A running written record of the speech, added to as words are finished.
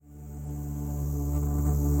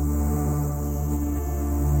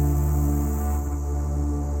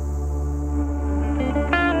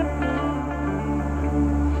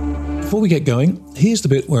Before we get going, here's the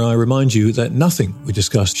bit where I remind you that nothing we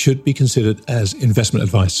discussed should be considered as investment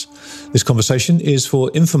advice. This conversation is for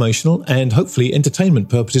informational and hopefully entertainment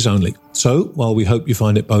purposes only. So, while we hope you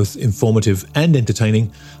find it both informative and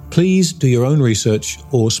entertaining, please do your own research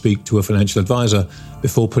or speak to a financial advisor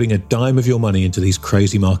before putting a dime of your money into these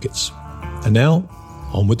crazy markets. And now,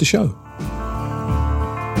 on with the show.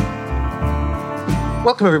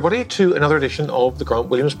 Welcome, everybody, to another edition of the Grant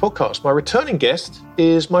Williams podcast. My returning guest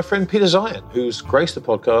is my friend Peter Zeihan, who's graced the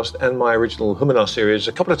podcast and my original Humanar series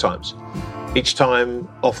a couple of times, each time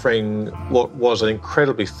offering what was an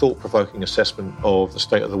incredibly thought-provoking assessment of the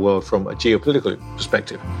state of the world from a geopolitical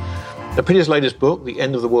perspective. Now, Peter's latest book, The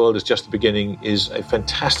End of the World is Just the Beginning, is a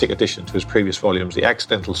fantastic addition to his previous volumes, The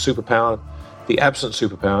Accidental Superpower, The Absent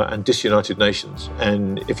Superpower, and Disunited Nations.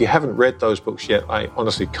 And if you haven't read those books yet, I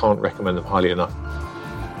honestly can't recommend them highly enough.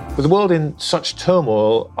 With the world in such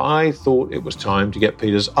turmoil, I thought it was time to get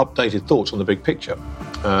Peter's updated thoughts on the big picture.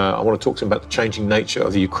 I want to talk to him about the changing nature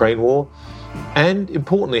of the Ukraine war and,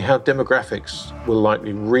 importantly, how demographics will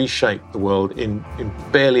likely reshape the world in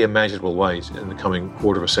barely imaginable ways in the coming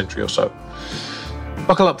quarter of a century or so.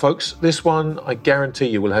 Buckle up, folks. This one, I guarantee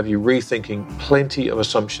you, will have you rethinking plenty of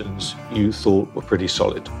assumptions you thought were pretty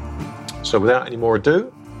solid. So without any more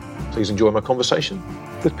ado, please enjoy my conversation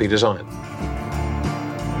with Peter Zeihan.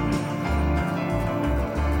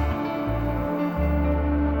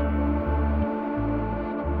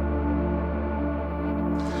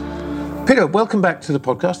 Peter, welcome back to the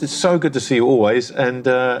podcast. It's so good to see you always, and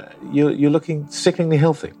you're looking sickeningly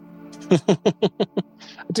healthy. I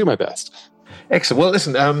do my best. Excellent. Well,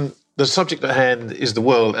 listen, the subject at hand is the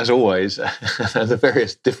world, as always, and the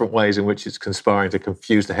various different ways in which it's conspiring to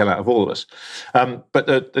confuse the hell out of all of us. But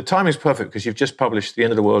the timing is perfect because you've just published The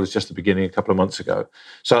End of the World is Just the Beginning a couple of months ago.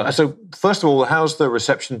 So first of all, how's the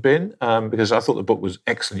reception been? Because I thought the book was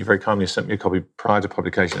excellent. You very kindly sent me a copy prior to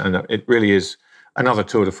publication, and it really is another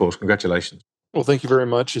tour de force. Congratulations. Well, thank you very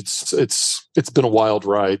much. It's been a wild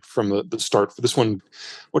ride from the start. For this one,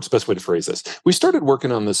 what's the best way to phrase this? We started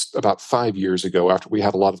working on this about 5 years ago after we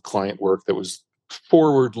had a lot of client work that was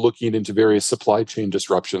forward-looking into various supply chain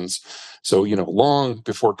disruptions. So, long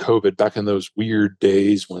before COVID, back in those weird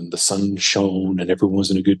days when the sun shone and everyone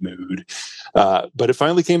was in a good mood. But it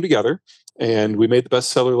finally came together. And we made the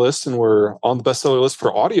bestseller list, and we're on the bestseller list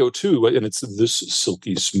for audio too. And it's this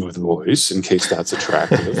silky smooth voice, in case that's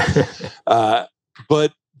attractive.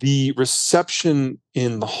 But the reception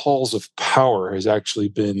in the halls of power has actually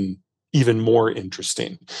been even more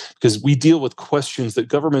interesting because we deal with questions that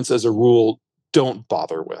governments, as a rule, don't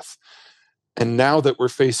bother with. And now that we're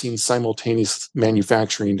facing simultaneous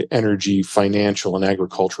manufacturing, energy, financial, and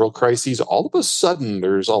agricultural crises, all of a sudden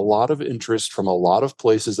there's a lot of interest from a lot of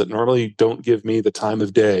places that normally don't give me the time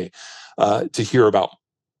of day to hear about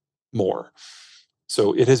more.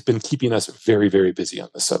 So it has been keeping us very, very busy on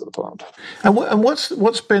this side of the pond. And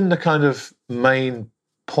what's been the kind of main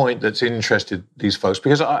point that's interested these folks?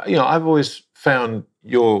 Because I've always found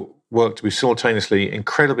your work to be simultaneously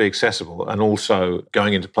incredibly accessible and also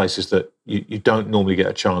going into places that you don't normally get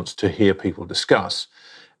a chance to hear people discuss.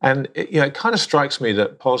 And it kind of strikes me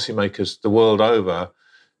that policymakers the world over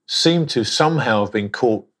seem to somehow have been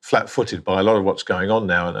caught flat-footed by a lot of what's going on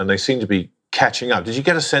now, and they seem to be catching up. Did you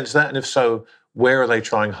get a sense of that? And if so, where are they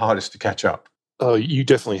trying hardest to catch up? You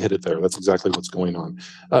definitely hit it there. That's exactly what's going on.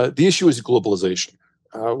 The issue is globalization.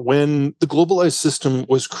 When the globalized system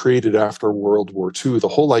was created after World War II, the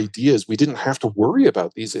whole idea is we didn't have to worry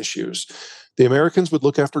about these issues. The Americans would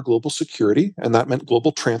look after global security, and that meant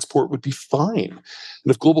global transport would be fine.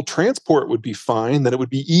 And if global transport would be fine, then it would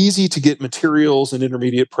be easy to get materials and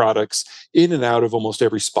intermediate products in and out of almost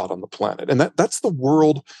every spot on the planet. And that's the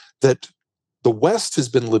world that the West has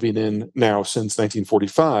been living in now since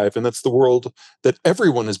 1945, and that's the world that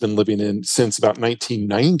everyone has been living in since about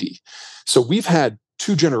 1990. So we've had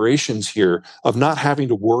 2 generations here of not having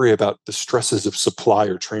to worry about the stresses of supply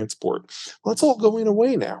or transport. Well, that's all going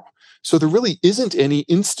away now. So there really isn't any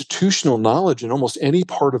institutional knowledge in almost any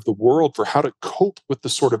part of the world for how to cope with the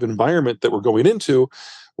sort of environment that we're going into,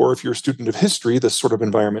 or if you're a student of history, the sort of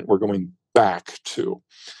environment we're going back to.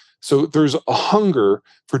 So there's a hunger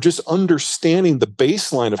for just understanding the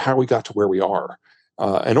baseline of how we got to where we are.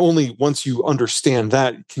 And only once you understand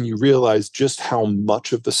that can you realize just how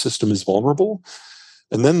much of the system is vulnerable.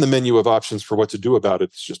 And then the menu of options for what to do about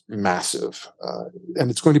it is just massive.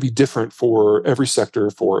 And it's going to be different for every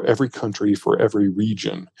sector, for every country, for every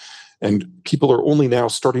region. And people are only now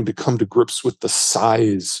starting to come to grips with the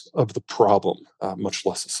size of the problem, much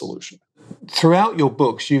less a solution. Throughout your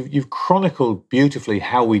books, you've chronicled beautifully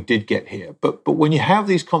how we did get here. But when you have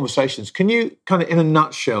these conversations, can you kind of, in a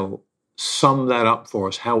nutshell, sum that up for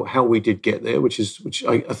us, how we did get there, which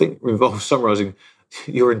I think involves summarising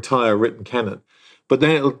your entire written canon. But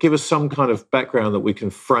then it'll give us some kind of background that we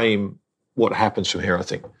can frame what happens from here, I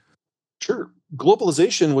think. Sure.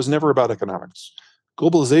 Globalization was never about economics.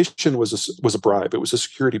 Globalization was a bribe. It was a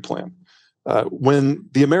security plan. When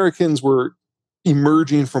the Americans were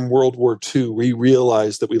emerging from World War II, we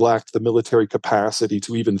realized that we lacked the military capacity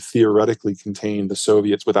to even theoretically contain the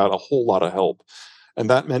Soviets without a whole lot of help. And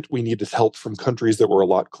that meant we needed help from countries that were a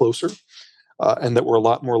lot closer and that were a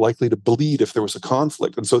lot more likely to bleed if there was a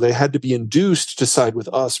conflict. And so they had to be induced to side with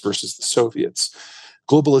us versus the Soviets.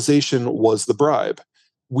 Globalization was the bribe.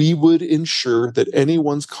 We would ensure that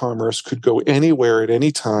anyone's commerce could go anywhere at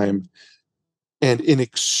any time. And in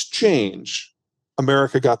exchange,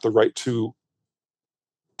 America got the right to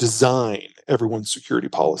design everyone's security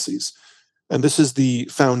policies. And this is the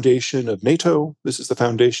foundation of NATO. This is the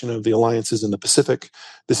foundation of the alliances in the Pacific.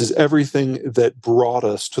 This is everything that brought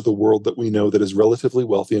us to the world that we know that is relatively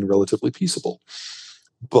wealthy and relatively peaceable.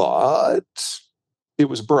 But it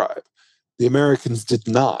was a bribe. The Americans did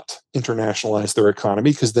not internationalize their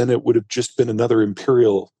economy because then it would have just been another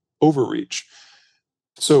imperial overreach.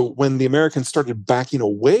 So when the Americans started backing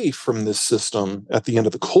away from this system at the end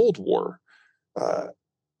of the Cold War,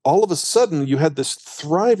 all of a sudden you had this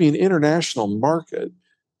thriving international market,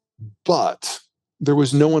 but there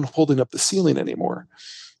was no one holding up the ceiling anymore.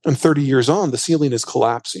 And 30 years on, the ceiling is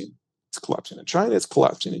collapsing. It's collapsing in China. It's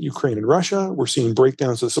collapsing in Ukraine and Russia. We're seeing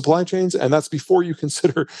breakdowns of the supply chains. And that's before you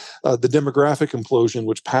consider the demographic implosion,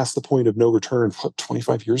 which passed the point of no return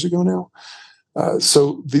 25 years ago now.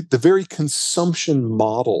 So the very consumption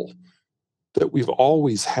model that we've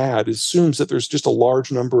always had assumes that there's just a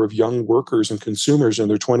large number of young workers and consumers in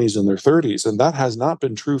their 20s and their 30s. And that has not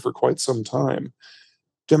been true for quite some time.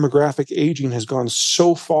 Demographic aging has gone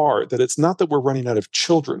so far that it's not that we're running out of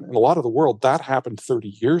children. In a lot of the world, that happened 30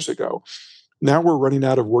 years ago. Now we're running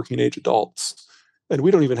out of working age adults. And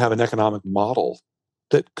we don't even have an economic model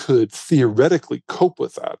that could theoretically cope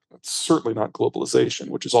with that. It's certainly not globalization,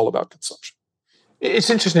 which is all about consumption. It's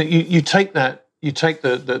interesting. You take that. You take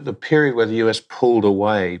the period where the US pulled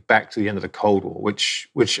away back to the end of the Cold War,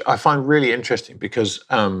 which I find really interesting because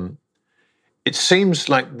it seems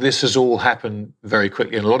like this has all happened very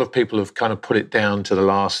quickly, and a lot of people have kind of put it down to the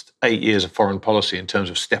last 8 years of foreign policy in terms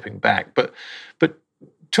of stepping back. But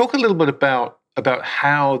talk a little bit about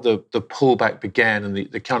how the pullback began and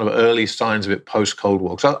the kind of early signs of it post-Cold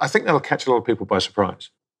War, because I think that'll catch a lot of people by surprise.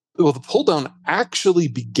 Well, the pull down actually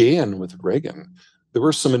began with Reagan. There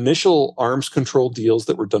were some initial arms control deals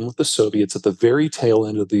that were done with the Soviets at the very tail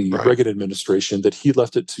end of the Reagan administration that he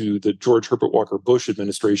left it to the George Herbert Walker Bush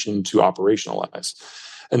administration to operationalize.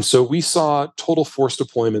 And so we saw total force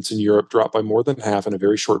deployments in Europe drop by more than half in a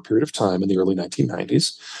very short period of time in the early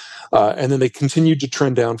 1990s. And then they continued to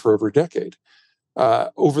trend down for over a decade.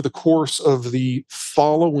 Over the course of the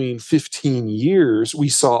following 15 years, we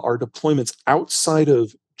saw our deployments outside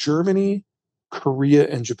of Germany, Korea,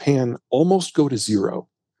 and Japan almost go to zero.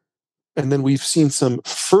 And then we've seen some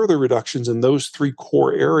further reductions in those three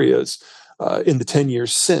core areas in the 10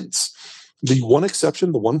 years since. The one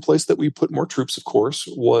exception, the one place that we put more troops, of course,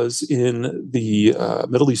 was in the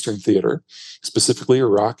Middle Eastern theater, specifically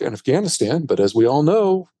Iraq and Afghanistan. But as we all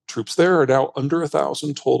know, troops there are now under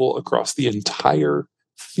 1,000 total across the entire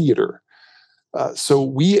theater. So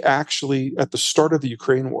we actually, at the start of the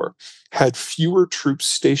Ukraine war, had fewer troops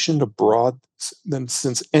stationed abroad than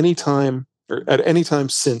since any time, or at any time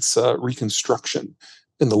since Reconstruction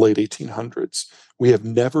in the late 1800s. We have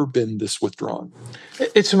never been this withdrawn.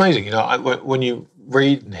 It's amazing, when you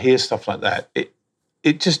read and hear stuff like that,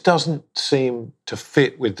 it just doesn't seem to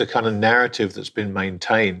fit with the kind of narrative that's been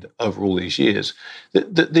maintained over all these years.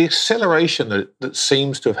 The acceleration that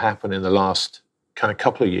seems to have happened in the last kind of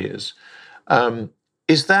couple of years,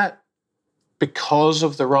 is that because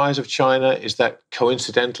of the rise of China? Is that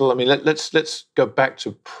coincidental? I mean, let's go back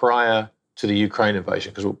to prior to the Ukraine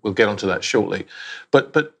invasion, because we'll get onto that shortly.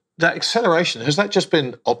 But that acceleration, has that just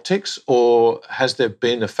been optics, or has there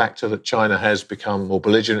been a factor that China has become more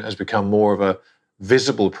belligerent, has become more of a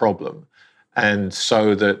visible problem, and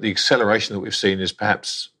so the acceleration that we've seen is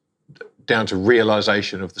perhaps down to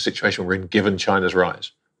realization of the situation we're in given China's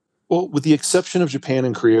rise? Well, with the exception of Japan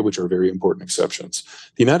and Korea, which are very important exceptions,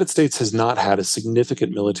 the United States has not had a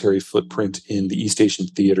significant military footprint in the East Asian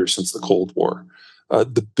theater since the Cold War.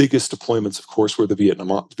 The biggest deployments, of course, were the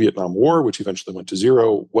Vietnam War, which eventually went to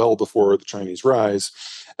zero well before the Chinese rise,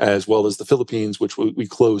 as well as the Philippines, which we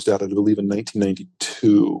closed out, I believe, in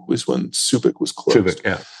 1992 was when Subic was closed. Subic,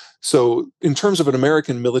 yeah. So in terms of an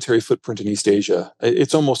American military footprint in East Asia,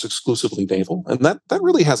 it's almost exclusively naval, and that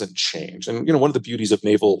really hasn't changed. And one of the beauties of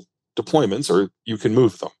naval deployments are you can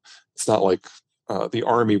move them. It's not like the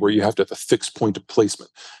Army where you have to have a fixed point of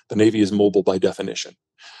placement. The Navy is mobile by definition.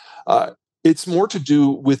 It's more to do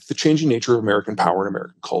with the changing nature of American power and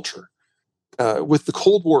American culture. With the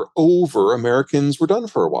Cold War over, Americans were done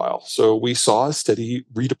for a while. So we saw a steady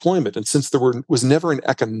redeployment. And since there was never an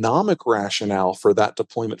economic rationale for that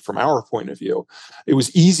deployment from our point of view, it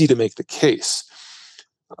was easy to make the case.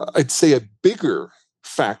 I'd say a bigger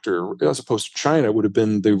factor, as opposed to China, would have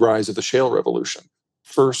been the rise of the shale revolution.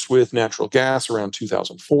 First with natural gas around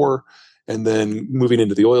 2004, and then moving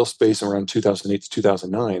into the oil space around 2008 to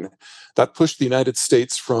 2009. That pushed the United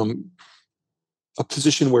States from a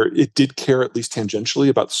position where it did care at least tangentially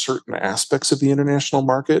about certain aspects of the international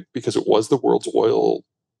market because it was the world's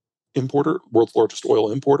largest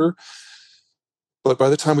oil importer. But by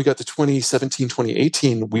the time we got to 2017,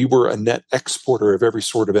 2018, we were a net exporter of every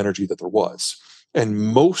sort of energy that there was. And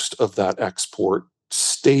most of that export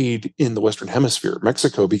stayed in the Western Hemisphere.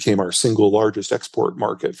 Mexico became our single largest export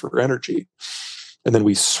market for energy. And then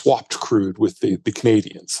we swapped crude with the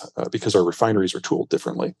Canadians because our refineries are tooled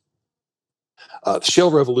differently. The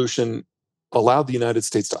shale revolution allowed the United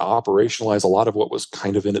States to operationalize a lot of what was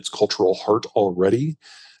kind of in its cultural heart already,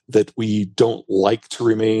 that we don't like to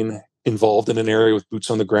remain involved in an area with boots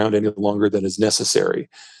on the ground any longer than is necessary.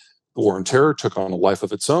 The war on terror took on a life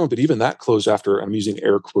of its own, but even that closed after, I'm using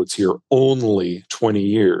air quotes here, only 20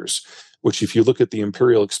 years, which if you look at the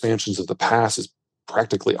imperial expansions of the past is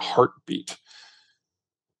practically a heartbeat.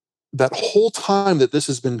 That whole time that this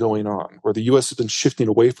has been going on, where the U.S. has been shifting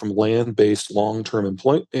away from land-based long-term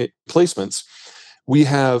placements, we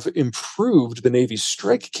have improved the Navy's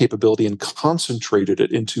strike capability and concentrated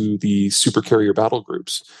it into the supercarrier battle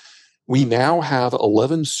groups. We now have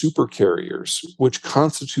 11 supercarriers, which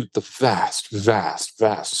constitute the vast, vast,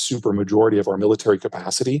 vast supermajority of our military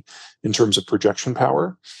capacity in terms of projection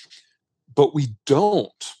power. But we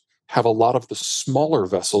don't have a lot of the smaller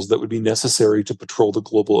vessels that would be necessary to patrol the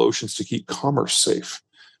global oceans to keep commerce safe.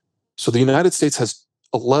 So the United States has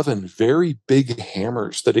 11 very big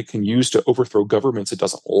hammers that it can use to overthrow governments it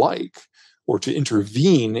doesn't like or to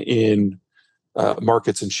intervene in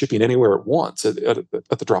markets and shipping anywhere it wants at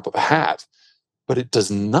the drop of a hat. But it does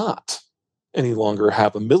not any longer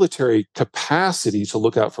have a military capacity to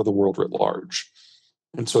look out for the world writ large.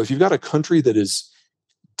 And so if you've got a country that is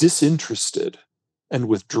disinterested and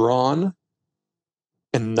withdrawn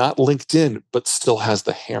and not linked in, but still has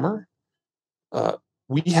the hammer,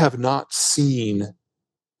 we have not seen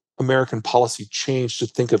American policy change to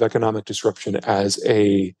think of economic disruption as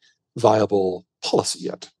a viable policy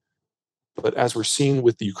yet. But as we're seeing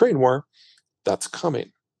with the Ukraine war, that's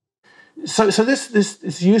coming. So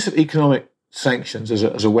this use of economic sanctions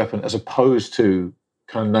as a weapon, as opposed to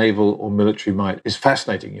kind of naval or military might, is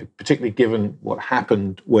fascinating, particularly given what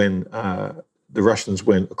happened when the Russians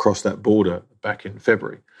went across that border back in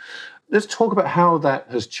February. Let's talk about how that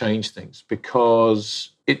has changed things,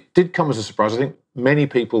 because it did come as a surprise. I think many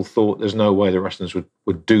people thought there's no way the Russians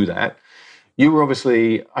would do that. You were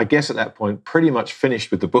obviously, I guess at that point, pretty much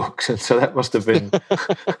finished with the books, and so that must have been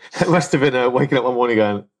waking up one morning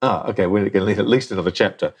going, okay, we're going to need at least another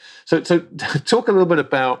chapter. So talk a little bit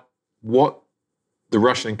about what the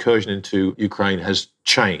Russian incursion into Ukraine has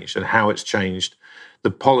changed and how it's changed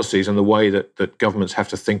the policies and the way that governments have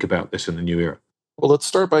to think about this in the new era. Well, let's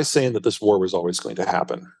start by saying that this war was always going to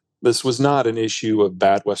happen. This was not an issue of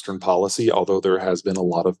bad Western policy, although there has been a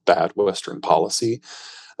lot of bad Western policy.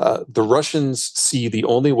 The Russians see the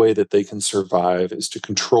only way that they can survive is to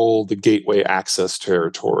control the gateway access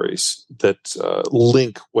territories that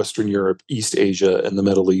link Western Europe, East Asia, and the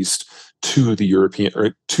Middle East to the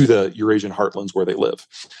Eurasian heartlands where they live.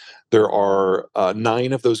 There are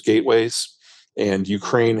 9 of those gateways, and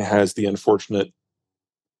Ukraine has the unfortunate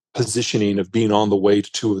positioning of being on the way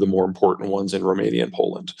to 2 of the more important ones in Romania and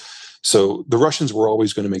Poland. So the Russians were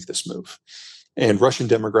always going to make this move. And Russian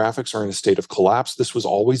demographics are in a state of collapse. This was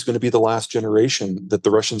always going to be the last generation that the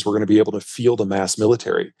Russians were going to be able to field a mass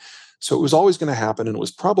military. So it was always going to happen, and it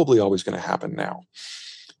was probably always going to happen now.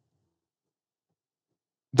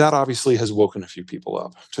 That obviously has woken a few people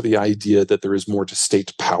up to the idea that there is more to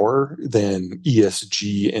state power than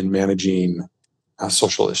ESG and managing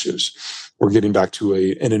social issues. We're getting back to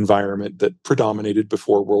an environment that predominated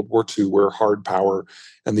before World War II, where hard power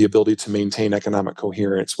and the ability to maintain economic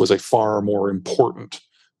coherence was a far more important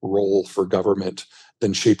role for government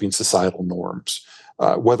than shaping societal norms.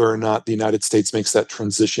 Whether or not the United States makes that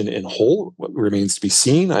transition in whole remains to be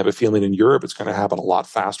seen. I have a feeling in Europe it's going to happen a lot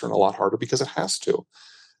faster and a lot harder because it has to.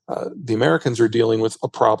 The Americans are dealing with a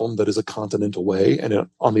problem that is a continent away and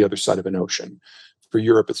on the other side of an ocean. For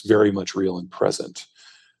Europe, it's very much real and present.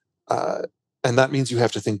 And that means you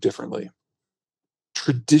have to think differently.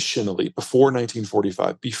 Traditionally, before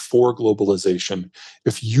 1945, before globalization,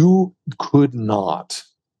 if you could not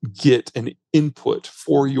get an input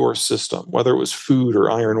for your system, whether it was food or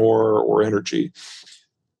iron ore or energy,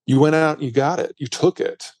 you went out and you got it, you took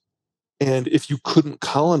it. And if you couldn't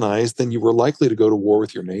colonize, then you were likely to go to war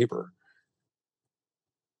with your neighbor.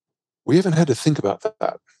 We haven't had to think about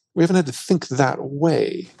that. We haven't had to think that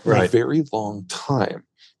way in a very long time.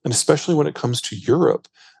 And especially when it comes to Europe,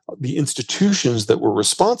 the institutions that were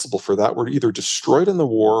responsible for that were either destroyed in the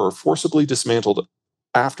war or forcibly dismantled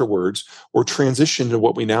afterwards or transitioned to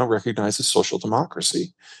what we now recognize as social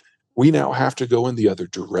democracy. We now have to go in the other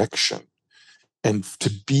direction. And to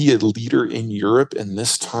be a leader in Europe in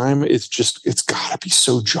this time, it's got to be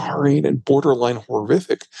so jarring and borderline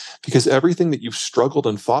horrific, because everything that you've struggled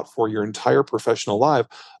and fought for your entire professional life,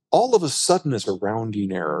 all of a sudden is a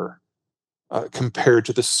rounding error compared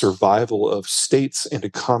to the survival of states and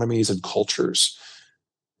economies and cultures.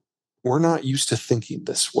 We're not used to thinking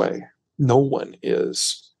this way. No one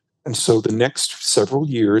is. And so the next several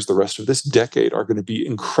years, the rest of this decade, are going to be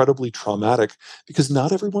incredibly traumatic because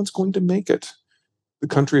not everyone's going to make it. The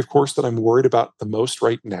country, of course, that I'm worried about the most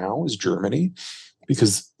right now is Germany,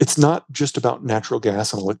 because it's not just about natural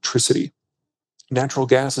gas and electricity. Natural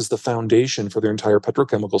gas is the foundation for their entire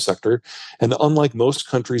petrochemical sector. And unlike most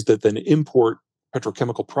countries that then import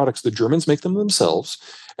petrochemical products, the Germans make them themselves.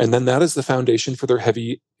 And then that is the foundation for their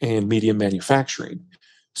heavy and medium manufacturing.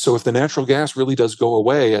 So if the natural gas really does go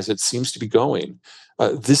away, as it seems to be going,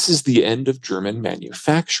 this is the end of German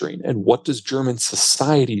manufacturing. And what does German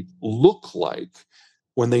society look like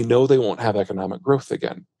when they know they won't have economic growth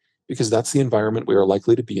again? Because that's the environment we are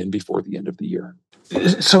likely to be in before the end of the year.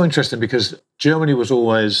 It's so interesting because Germany was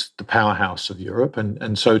always the powerhouse of Europe.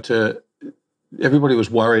 And so everybody was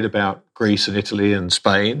worried about Greece and Italy and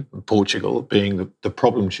Spain and Portugal being the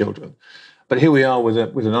problem children. But here we are with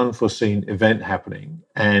an unforeseen event happening,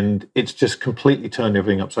 and it's just completely turned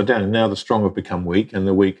everything upside down. And now the strong have become weak and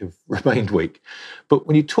the weak have remained weak. But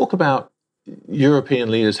when you talk about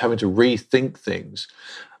European leaders having to rethink things,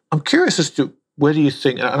 I'm curious as to where do you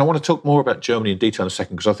think, and I want to talk more about Germany in detail in a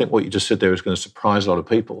second, because I think what you just said there is going to surprise a lot of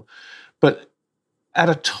people. But at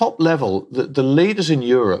a top level, the leaders in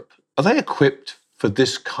Europe, are they equipped for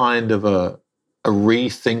this kind of a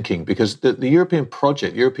rethinking? Because the European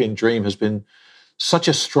project, European dream, has been such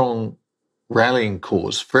a strong rallying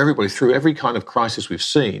cause for everybody through every kind of crisis we've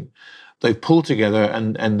seen. They've pulled together,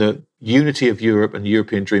 and the unity of Europe and the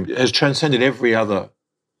European dream has transcended every other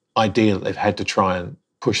idea that they've had to try and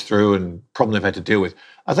push through and problem they've had to deal with.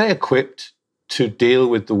 Are they equipped to deal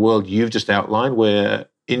with the world you've just outlined, where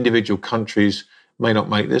individual countries may not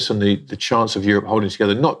make this, and the chance of Europe holding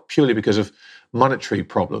together, not purely because of monetary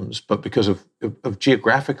problems, but because of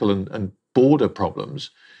geographical and border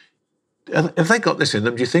problems? Have they got this in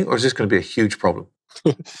them, do you think, or is this going to be a huge problem?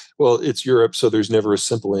 Well, it's Europe, so there's never a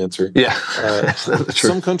simple answer. Yeah,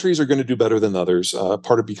 some countries are going to do better than others,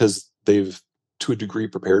 part of because they've, to a degree,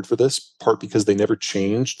 prepared for this, part because they never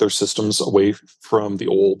changed their systems away from the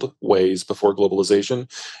old ways before globalization,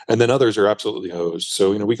 and then others are absolutely hosed.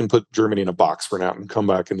 So, we can put Germany in a box for now and come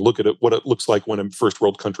back and look at what it looks like when a first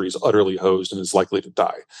world country is utterly hosed and is likely to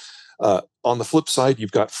die. On the flip side,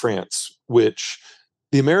 you've got France, which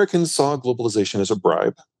the Americans saw globalization as a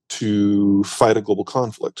bribe to fight a global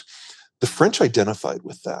conflict. The French identified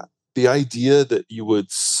with that. The idea that you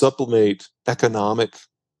would sublimate economic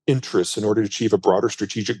interests in order to achieve a broader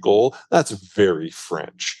strategic goal, that's very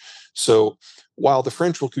French. So while the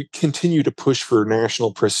French will continue to push for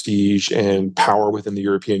national prestige and power within the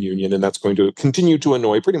European Union, and that's going to continue to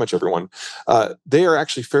annoy pretty much everyone, they are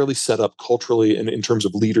actually fairly set up culturally and in terms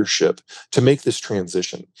of leadership to make this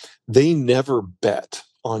transition. They never bet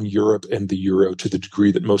on Europe and the euro to the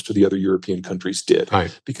degree that most of the other European countries did,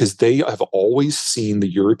 right, because they have always seen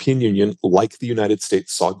the European Union, like the United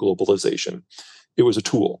States saw globalization. It was a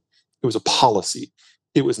tool. It was a policy.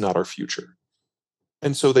 It was not our future.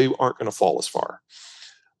 And so they aren't going to fall as far.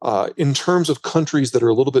 In terms of countries that are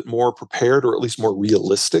a little bit more prepared, or at least more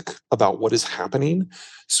realistic about what is happening,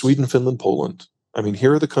 Sweden, Finland, Poland. I mean,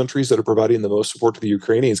 here are the countries that are providing the most support to the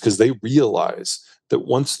Ukrainians, because they realize that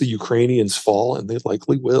once the Ukrainians fall, and they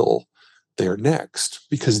likely will, they're next,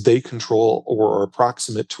 because they control or are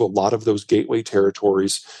approximate to a lot of those gateway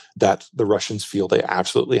territories that the Russians feel they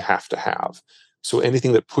absolutely have to have. So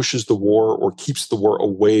anything that pushes the war or keeps the war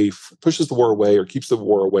away, pushes the war away or keeps the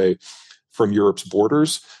war away from Europe's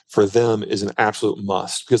borders for them is an absolute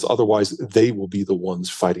must, because otherwise they will be the ones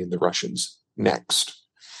fighting the Russians next.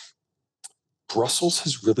 Brussels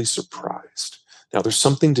has really surprised. Now, there's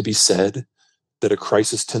something to be said that a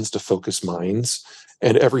crisis tends to focus minds.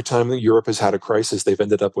 And every time that Europe has had a crisis, they've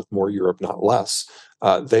ended up with more Europe, not less.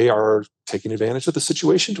 They are taking advantage of the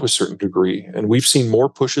situation to a certain degree. And we've seen more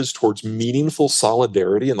pushes towards meaningful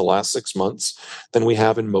solidarity in the last 6 months than we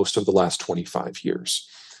have in most of the last 25 years.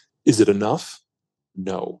 Is it enough?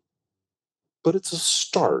 No. But it's a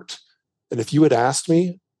start. And if you had asked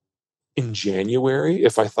me in January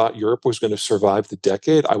if I thought Europe was going to survive the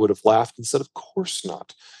decade, I would have laughed and said, of course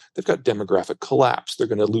not. They've got demographic collapse. They're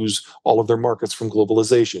going to lose all of their markets from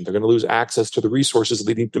globalization. They're going to lose access to the resources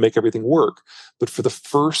they need to make everything work. But for the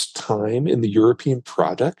first time in the European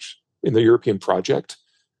project,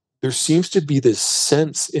 there seems to be this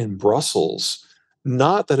sense in Brussels,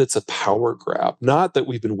 not that it's a power grab, not that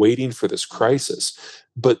we've been waiting for this crisis,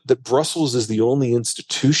 but that Brussels is the only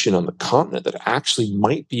institution on the continent that actually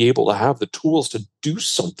might be able to have the tools to do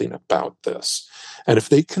something about this. And if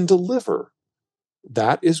they can deliver,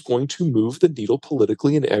 that is going to move the needle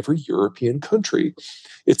politically in every European country.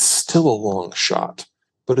 It's still a long shot,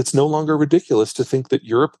 but it's no longer ridiculous to think that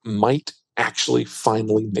Europe might actually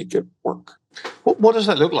finally make it work. What does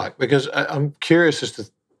that look like? Because I'm curious as to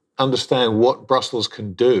understand what Brussels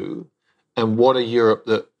can do and what a Europe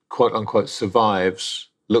that quote unquote survives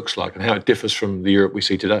looks like and how it differs from the Europe we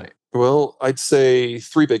see today. Well, I'd say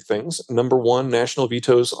three big things. Number one, national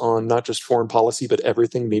vetoes on not just foreign policy, but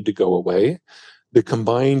everything need to go away. The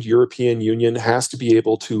combined European Union has to be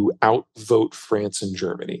able to outvote France and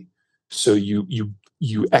Germany. So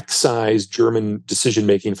you excise German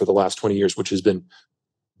decision-making for the last 20 years, which has been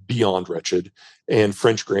beyond wretched, and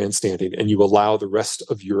French grandstanding, and you allow the rest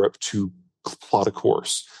of Europe to plot a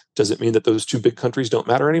course. Does it mean that those two big countries don't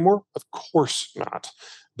matter anymore? Of course not.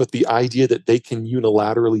 But the idea that they can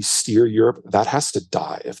unilaterally steer Europe, that has to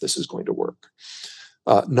die if this is going to work.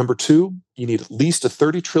 Number two, you need at least a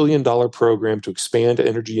 $30 trillion program to expand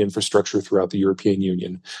energy infrastructure throughout the European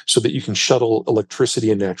Union so that you can shuttle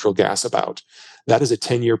electricity and natural gas about. That is a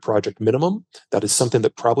 10-year project minimum. That is something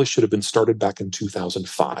that probably should have been started back in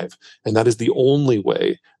 2005. And that is the only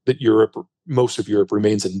way that most of Europe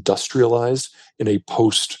remains industrialized in a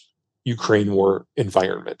post-Ukraine war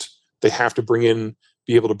environment. They have to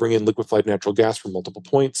be able to bring in liquefied natural gas from multiple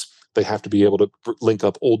points. They have to be able to link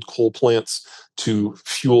up old coal plants to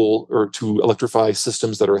fuel or to electrify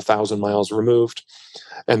systems that are 1,000 miles removed.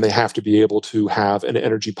 And they have to be able to have an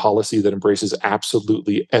energy policy that embraces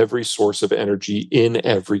absolutely every source of energy in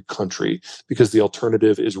every country, because the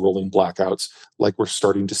alternative is rolling blackouts like we're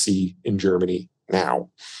starting to see in Germany now.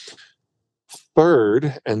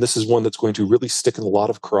 Third, and this is one that's going to really stick in a lot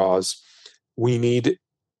of craws, we need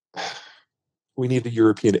a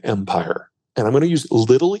European empire. And I'm going to use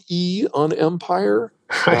little e on empire.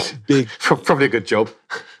 Big, probably a good job.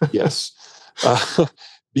 Yes.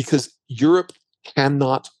 Because Europe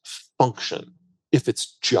cannot function if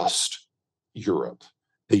it's just Europe.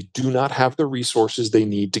 They do not have the resources they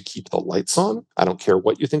need to keep the lights on. I don't care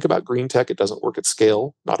what you think about green tech. It doesn't work at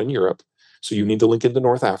scale, not in Europe. So you need to link into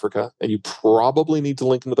North Africa, and you probably need to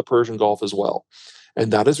link into the Persian Gulf as well.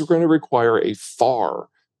 And that is going to require a far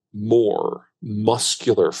more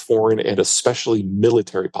muscular foreign and especially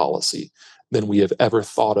military policy than we have ever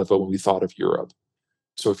thought of when we thought of Europe.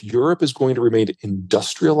 So if Europe is going to remain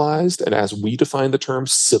industrialized, and as we define the term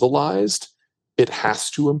civilized, it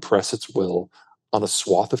has to impress its will on a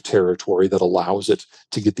swath of territory that allows it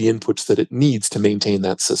to get the inputs that it needs to maintain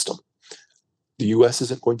that system. The US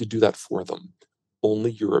isn't going to do that for them.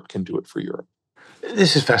 Only Europe can do it for Europe.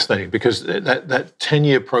 This is fascinating because that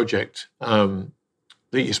 10-year project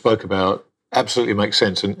that you spoke about absolutely makes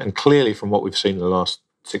sense. And clearly from what we've seen in the last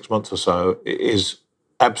 6 months or so, it is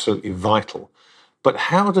absolutely vital. But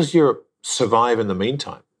how does Europe survive in the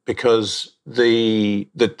meantime? Because the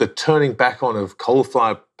turning back on of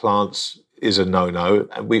coal-fired plants is a no-no.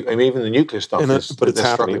 And even the nuclear stuff they're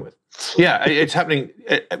struggling with. Yeah, it's happening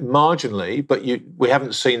marginally, but we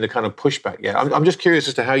haven't seen the kind of pushback yet. I'm just curious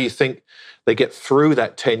as to how you think they get through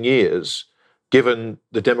that 10 years, given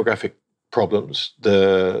the demographic problems,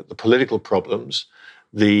 the political problems,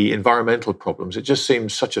 the environmental problems. It just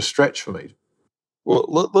seems such a stretch for me.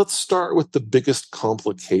 Well, let's start with the biggest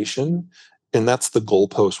complication, and that's the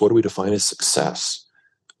goalpost. What do we define as success?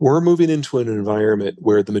 We're moving into an environment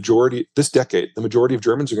where this decade, the majority of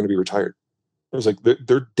Germans are going to be retired. It was like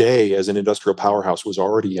their day as an industrial powerhouse was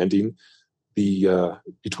already ending.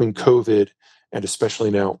 Between COVID and especially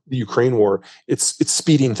now the Ukraine war, it's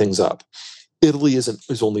speeding things up. Italy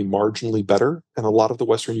is only marginally better, and a lot of the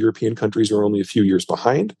Western European countries are only a few years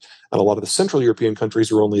behind, and a lot of the Central European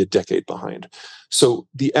countries are only a decade behind. So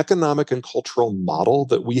the economic and cultural model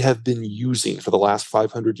that we have been using for the last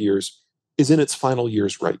 500 years is in its final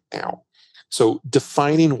years right now. So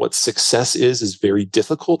defining what success is very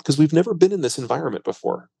difficult because we've never been in this environment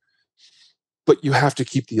before. But you have to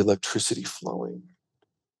keep the electricity flowing.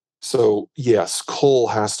 So yes, coal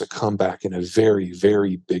has to come back in a very,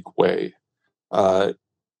 very big way.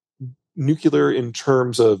 Nuclear in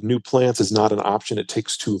terms of new plants is not an option. It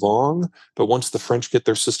takes too long. But once the French get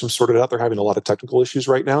their system sorted out, they're having a lot of technical issues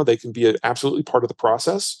right now. They can be absolutely part of the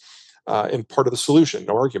process and part of the solution,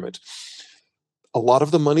 no argument. A lot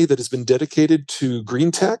of the money that has been dedicated to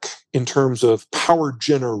green tech in terms of power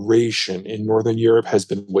generation in Northern Europe has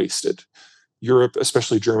been wasted. Europe,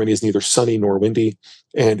 especially Germany, is neither sunny nor windy.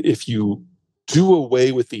 And if you do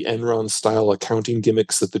away with the Enron-style accounting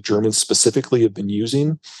gimmicks that the Germans specifically have been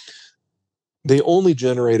using, they only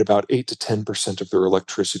generate about 8 to 10% of their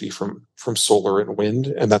electricity from solar and wind,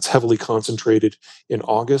 and that's heavily concentrated in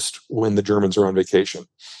August when the Germans are on vacation.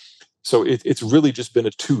 So it's really just been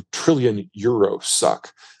a 2 trillion euro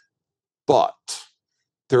suck. But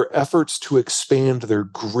their efforts to expand their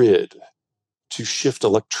grid to shift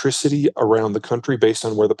electricity around the country based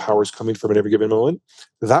on where the power is coming from at every given moment,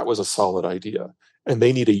 that was a solid idea. And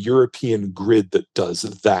they need a European grid that does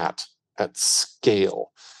that at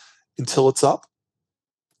scale. Until it's up,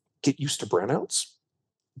 get used to brownouts,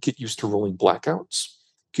 get used to rolling blackouts,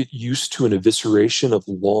 get used to an evisceration of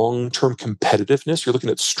long-term competitiveness. You're looking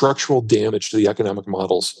at structural damage to the economic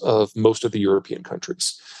models of most of the European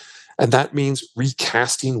countries. And that means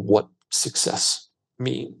recasting what success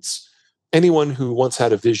means. Anyone who once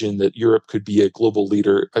had a vision that Europe could be a global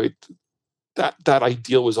leader, I mean, that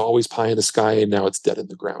ideal was always pie in the sky, and now it's dead in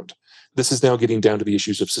the ground. This is now getting down to the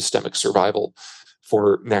issues of systemic survival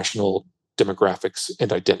for national demographics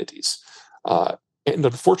and identities. And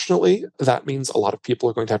unfortunately, that means a lot of people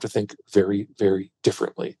are going to have to think very, very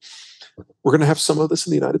differently. We're going to have some of this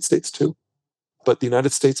in the United States too. But the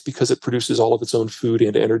United States, because it produces all of its own food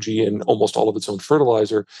and energy and almost all of its own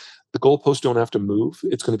fertilizer, the goalposts don't have to move.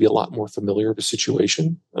 It's going to be a lot more familiar of a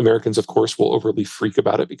situation. Americans, of course, will overly freak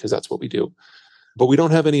about it because that's what we do. But we don't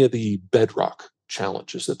have any of the bedrock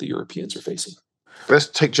challenges that the Europeans are facing. Let's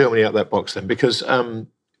take Germany out of that box then, because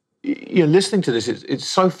listening to this, it's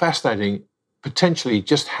so fascinating, potentially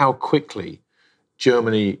just how quickly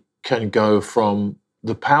Germany can go from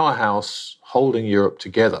the powerhouse holding Europe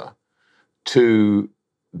together to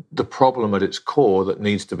the problem at its core that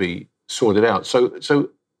needs to be sorted out. So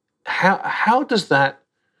how does that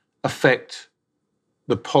affect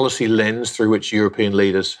the policy lens through which European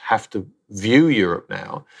leaders have to view Europe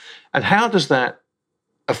now? And how does that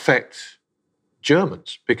affect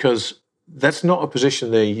Germans? Because that's not a position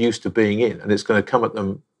they're used to being in, and it's going to come at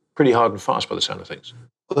them pretty hard and fast by the sound of things.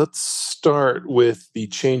 Let's start with the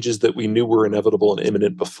changes that we knew were inevitable and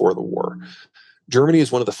imminent before the war. Germany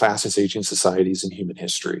is one of the fastest aging societies in human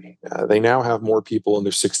history. They now have more people in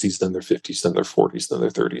their 60s than their 50s, than their 40s, than their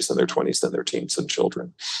 30s, than their 20s, than their teens and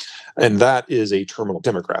children. And that is a terminal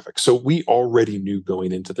demographic. So we already knew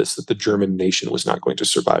going into this that the German nation was not going to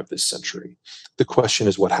survive this century. The question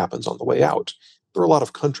is what happens on the way out. There are a lot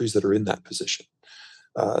of countries that are in that position.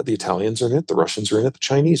 The Italians are in it, the Russians are in it, the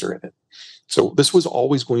Chinese are in it. So this was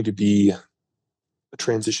always going to be a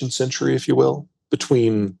transition century, if you will,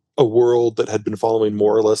 between a world that had been following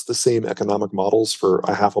more or less the same economic models for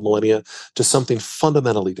a half a millennia to something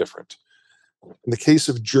fundamentally different. In the case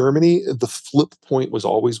of Germany, the flip point was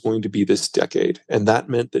always going to be this decade. And that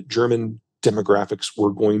meant that German demographics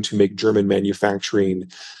were going to make German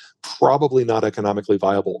manufacturing probably not economically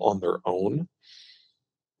viable on their own.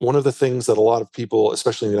 One of the things that a lot of people,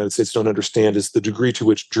 especially in the United States, don't understand is the degree to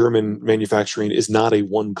which German manufacturing is not a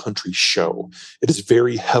one-country show. It is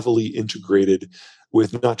very heavily integrated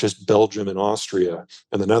with not just Belgium and Austria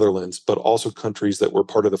and the Netherlands, but also countries that were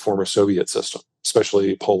part of the former Soviet system,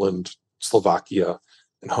 especially Poland, Slovakia,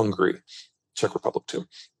 and Hungary, Czech Republic too.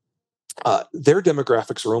 Their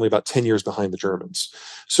demographics are only about 10 years behind the Germans.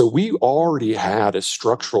 So we already had a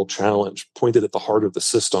structural challenge pointed at the heart of the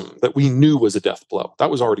system that we knew was a death blow. That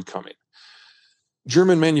was already coming.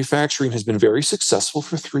 German manufacturing has been very successful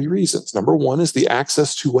for 3 reasons. Number one is the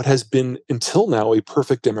access to what has been until now a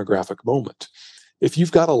perfect demographic moment. If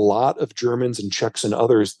you've got a lot of Germans and Czechs and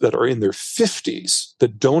others that are in their 50s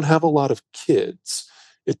that don't have a lot of kids,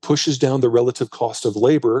 it pushes down the relative cost of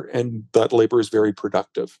labor, and that labor is very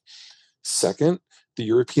productive. Second, the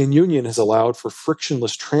European Union has allowed for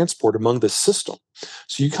frictionless transport among the system.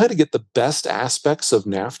 So you kind of get the best aspects of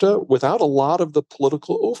NAFTA without a lot of the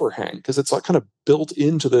political overhang, because it's like kind of built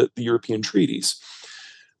into the European treaties.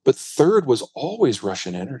 But third was always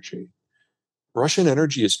Russian energy. Russian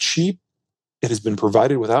energy is cheap. It has been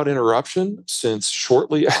provided without interruption since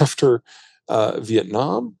shortly after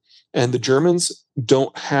Vietnam. And the Germans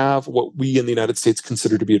don't have what we in the United States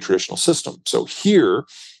consider to be a traditional system. So here,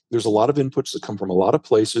 there's a lot of inputs that come from a lot of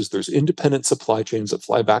places. There's independent supply chains that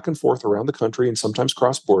fly back and forth around the country and sometimes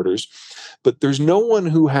cross borders. But there's no one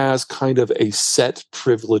who has kind of a set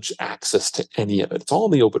privileged access to any of it. It's all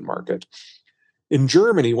in the open market. In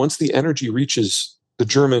Germany, once the energy reaches the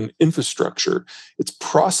German infrastructure, it's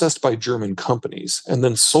processed by German companies and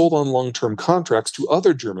then sold on long-term contracts to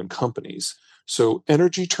other German companies. So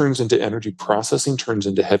energy turns into energy processing, turns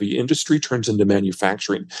into heavy industry, turns into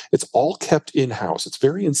manufacturing. It's all kept in-house. It's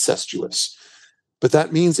very incestuous. But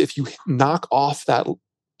that means if you knock off that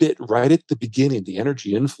bit right at the beginning, the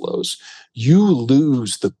energy inflows, you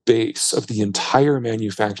lose the base of the entire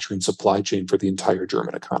manufacturing supply chain for the entire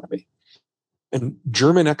German economy. And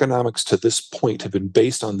German economics to this point have been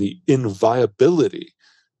based on the inviolability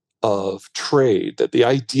of trade, that the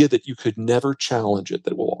idea that you could never challenge it,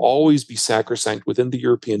 that it will always be sacrosanct within the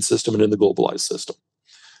European system and in the globalized system.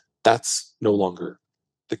 That's no longer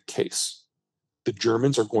the case. The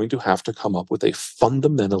Germans are going to have to come up with a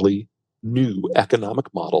fundamentally new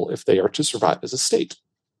economic model if they are to survive as a state.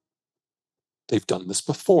 They've done this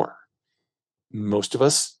before. Most of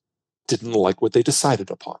us didn't like what they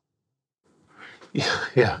decided upon.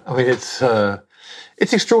 Yeah. I mean,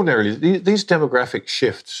 it's extraordinary. These demographic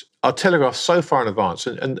shifts are telegraphed so far in advance.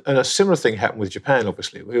 And a similar thing happened with Japan,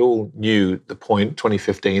 obviously. We all knew the point,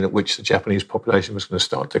 2015, at which the Japanese population was going to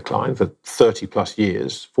start to decline for 30 plus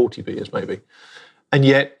years, 40 years maybe. And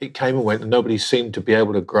yet it came and went, and nobody seemed to be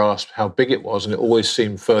able to grasp how big it was, and it always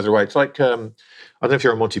seemed further away. It's like, I don't know if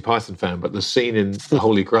you're a Monty Python fan, but the scene in The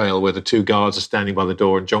Holy Grail where the two guards are standing by the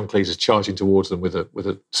door and John Cleese is charging towards them with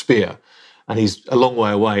a spear. And he's a long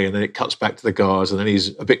way away, and then it cuts back to the guards, and then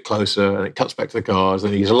he's a bit closer, and it cuts back to the guards,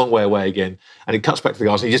 and he's a long way away again, and it cuts back to the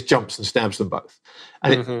guards, and he just jumps and stabs them both.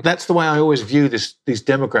 And that's the way I always view these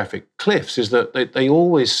demographic cliffs, is that they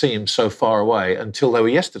always seem so far away until they were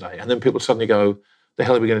yesterday, and then people suddenly go, the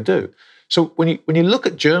hell are we going to do? So when you look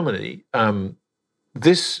at Germany, their own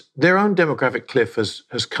demographic cliff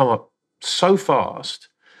has come up so fast,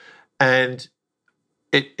 and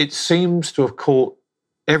it seems to have caught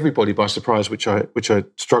everybody by surprise, which I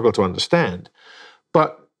struggle to understand.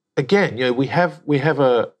 But again, we have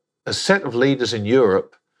a set of leaders in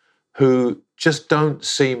Europe who just don't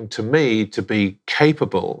seem to me to be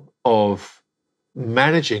capable of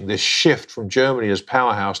managing this shift from Germany as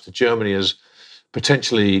powerhouse to Germany as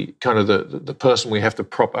potentially kind of the person we have to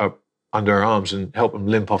prop up under our arms and help them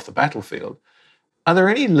limp off the battlefield. Are there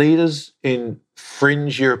any leaders in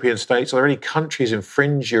fringe European states? Are there any countries in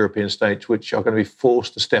fringe European states which are going to be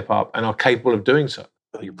forced to step up and are capable of doing so?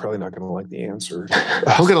 Well, you're probably not going to like the answer.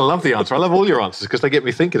 I'm going to love the answer. I love all your answers because they get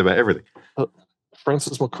me thinking about everything.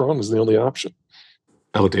 Francis Macron is the only option.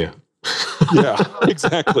 Oh, dear. Yeah,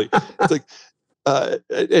 exactly. It's like,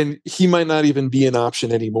 and he might not even be an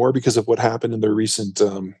option anymore because of what happened in the recent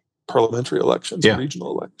parliamentary elections, and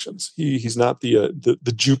regional elections. He's not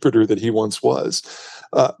the Jupiter that he once was.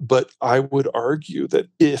 But I would argue that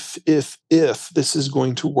if this is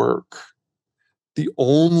going to work, the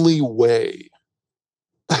only way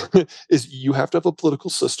is you have to have a political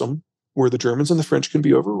system where the Germans and the French can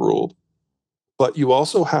be overruled, but you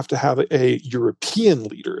also have to have a European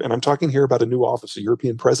leader, and I'm talking here about a new office, a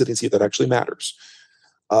European presidency that actually matters,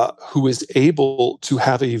 who is able to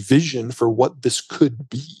have a vision for what this could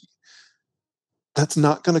be. That's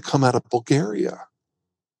not going to come out of Bulgaria.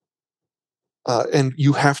 And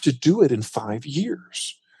you have to do it in 5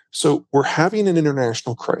 years. So we're having an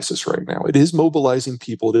international crisis right now. It is mobilizing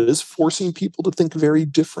people. It is forcing people to think very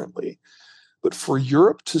differently. But for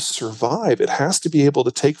Europe to survive, it has to be able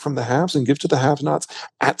to take from the haves and give to the have-nots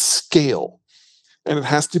at scale. And it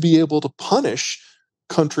has to be able to punish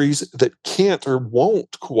countries that can't or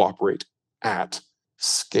won't cooperate at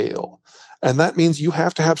scale. And that means you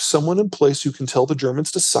have to have someone in place who can tell the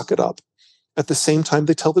Germans to suck it up at the same time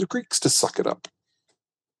they tell the Greeks to suck it up.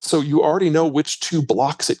 So you already know which two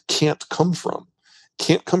blocks it can't come from. It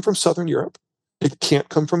can't come from Southern Europe. It can't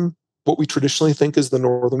come from what we traditionally think is the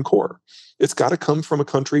Northern core. It's got to come from a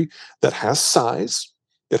country that has size.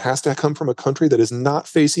 It has to come from a country that is not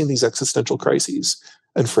facing these existential crises.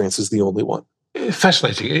 And France is the only one.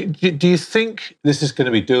 Fascinating. Do you think this is going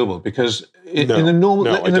to be doable? Because in a normal,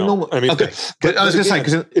 No, I don't. I mean, okay. but I was going to say,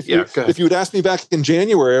 because go ahead. if you had asked me back in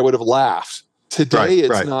January, I would have laughed. Today, it's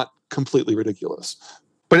Right. not completely ridiculous.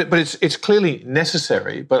 But it's clearly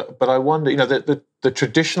necessary. But I wonder, the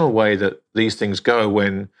traditional way that these things go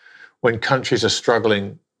when countries are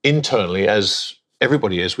struggling internally, as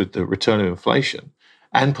everybody is with the return of inflation,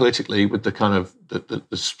 and politically with the kind of the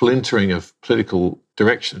splintering of political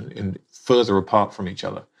direction in further apart from each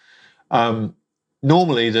other.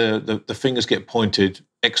 Normally, the fingers get pointed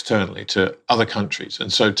externally to other countries,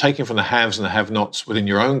 and so taking from the haves and the have-nots within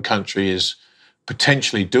your own country is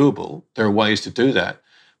potentially doable. There are ways to do that,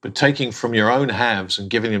 but taking from your own haves and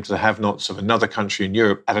giving them to the have-nots of another country in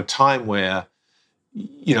Europe at a time where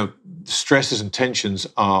stresses and tensions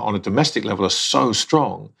are on a domestic level are so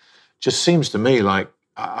strong, just seems to me like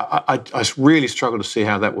I really struggle to see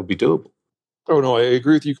how that would be doable. Oh, no, I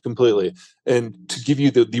agree with you completely. And to give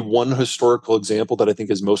you the one historical example that I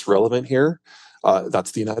think is most relevant here,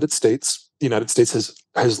 that's the United States. The United States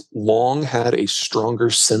has long had a stronger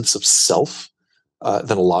sense of self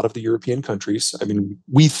than a lot of the European countries. I mean,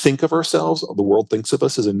 we think of ourselves, the world thinks of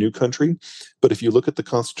us as a new country, but if you look at the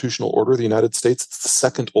constitutional order of the United States, it's the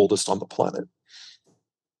second oldest on the planet.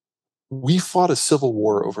 We fought a civil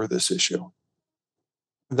war over this issue.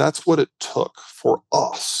 That's what it took for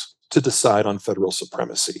us to decide on federal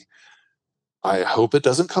supremacy. I hope it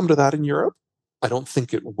doesn't come to that in Europe. I don't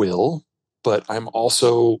think it will, but I'm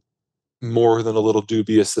also more than a little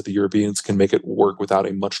dubious that the Europeans can make it work without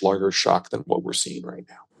a much larger shock than what we're seeing right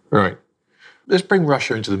now. Right. Let's bring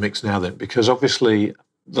Russia into the mix now then, because obviously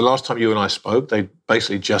the last time you and I spoke, they'd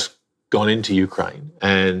basically just gone into Ukraine,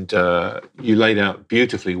 and you laid out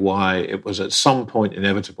beautifully why it was at some point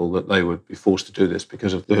inevitable that they would be forced to do this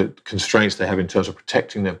because of the constraints they have in terms of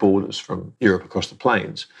protecting their borders from Europe across the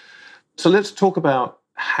plains. So let's talk about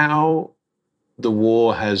how the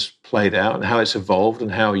war has played out and how it's evolved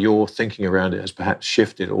and how your thinking around it has perhaps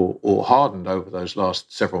shifted or hardened over those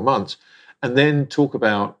last several months, and then talk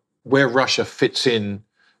about where Russia fits in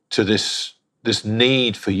to this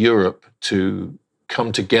need for Europe to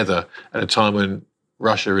come together at a time when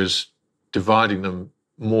Russia is dividing them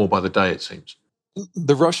more by the day, it seems.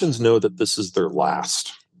 The Russians know that this is their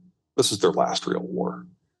last real war.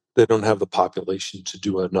 They don't have the population to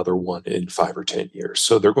do another one in 5 or 10 years.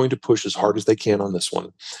 So they're going to push as hard as they can on this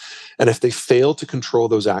one. And if they fail to control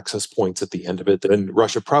those access points at the end of it, then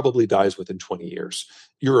Russia probably dies within 20 years.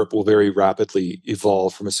 Europe will very rapidly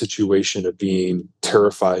evolve from a situation of being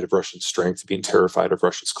terrified of Russian strength to being terrified of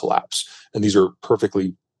Russia's collapse. And these are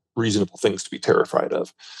perfectly reasonable things to be terrified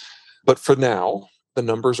of. But for now, the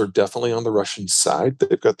numbers are definitely on the Russian side.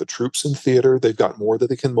 They've got the troops in theater. They've got more that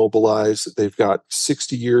they can mobilize. They've got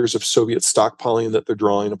 60 years of Soviet stockpiling that they're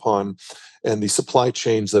drawing upon. And the supply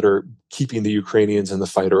chains that are keeping the Ukrainians in the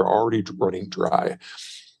fight are already running dry.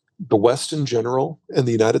 The West in general, and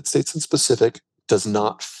the United States in specific, does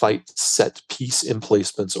not fight set piece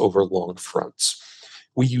emplacements over long fronts.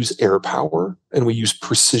 We use air power and we use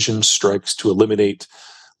precision strikes to eliminate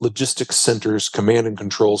logistics centers, command and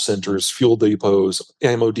control centers, fuel depots,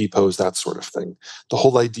 ammo depots, that sort of thing. The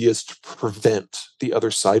whole idea is to prevent the other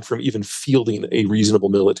side from even fielding a reasonable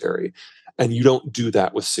military. And you don't do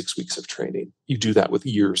that with 6 weeks of training. You do that with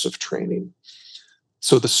years of training.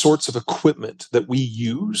 So the sorts of equipment that we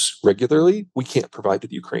use regularly, we can't provide to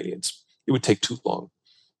the Ukrainians. It would take too long.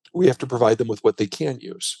 We have to provide them with what they can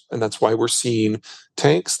use. And that's why we're seeing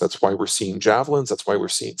tanks. That's why we're seeing javelins. That's why we're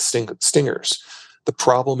seeing stingers. The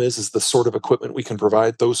problem is the sort of equipment we can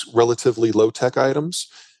provide, those relatively low-tech items,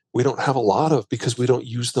 we don't have a lot of because we don't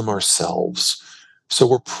use them ourselves. So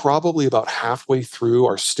we're probably about halfway through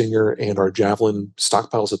our Stinger and our Javelin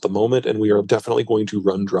stockpiles at the moment, and we are definitely going to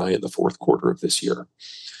run dry in the fourth quarter of this year.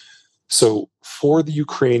 So for the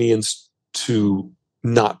Ukrainians to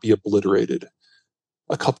not be obliterated,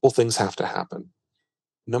 a couple things have to happen.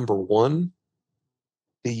 Number one,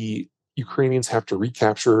 the Ukrainians have to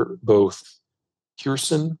recapture both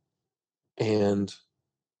Kherson and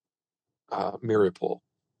Mariupol.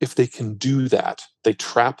 If they can do that, they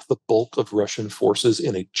trap the bulk of Russian forces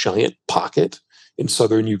in a giant pocket in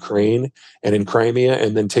southern Ukraine and in Crimea,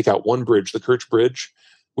 and then take out one bridge, the Kerch Bridge,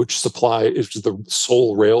 which is the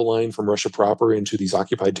sole rail line from Russia proper into these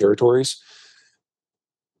occupied territories.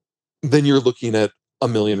 Then you're looking at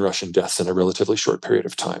 1 million Russian deaths in a relatively short period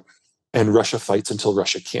of time. And Russia fights until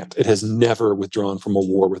Russia can't. It has never withdrawn from a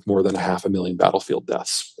war with more than 500,000 battlefield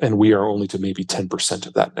deaths. And we are only to maybe 10%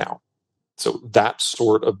 of that now. So that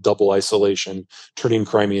sort of double isolation, turning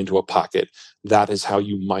Crimea into a pocket, that is how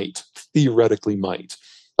you theoretically might,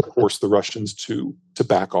 force the Russians to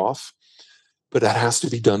back off. But that has to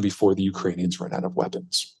be done before the Ukrainians run out of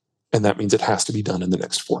weapons. And that means it has to be done in the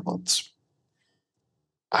next 4 months.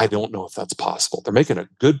 I don't know if that's possible. They're making a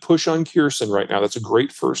good push on Kherson right now. That's a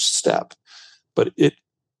great first step. But it,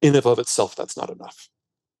 in and of itself, that's not enough.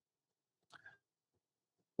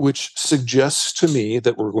 Which suggests to me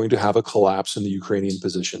that we're going to have a collapse in the Ukrainian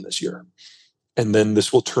position this year. And then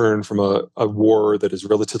this will turn from a war that is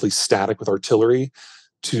relatively static with artillery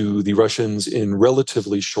to the Russians in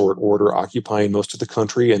relatively short order occupying most of the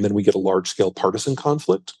country, and then we get a large-scale partisan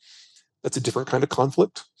conflict. That's a different kind of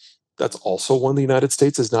conflict. That's also one the United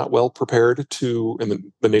States is not well prepared to,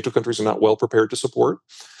 and the NATO countries are not well prepared to support.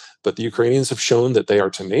 But the Ukrainians have shown that they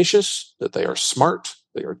are tenacious, that they are smart,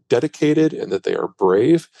 they are dedicated, and that they are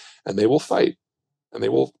brave, and they will fight. And they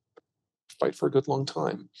will fight for a good long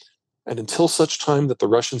time. And until such time that the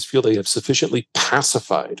Russians feel they have sufficiently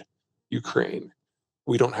pacified Ukraine,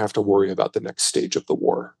 we don't have to worry about the next stage of the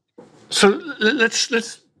war. So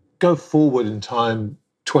let's go forward in time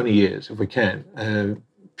 20 years, if we can,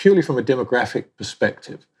 purely from a demographic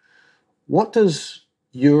perspective. What does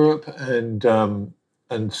Europe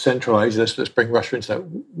and Central Asia, let's bring Russia into that,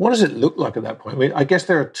 what does it look like at that point? I mean, I guess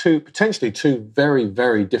there are potentially two very,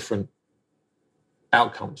 very different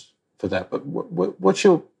outcomes for that. But what's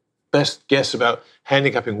your best guess about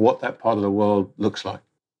handicapping what that part of the world looks like?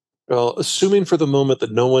 Well, assuming for the moment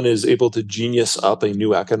that no one is able to genius up a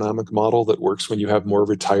new economic model that works when you have more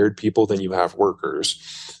retired people than you have workers.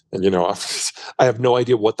 And, I have no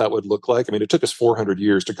idea what that would look like. I mean, it took us 400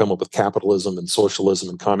 years to come up with capitalism and socialism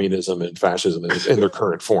and communism and fascism in their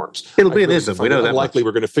current forms. It'll be an ism. We know that likely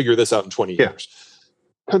we're going to figure this out in 20 years.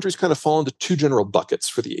 Countries kind of fall into two general buckets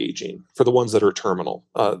for the aging, for the ones that are terminal.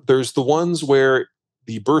 There's the ones where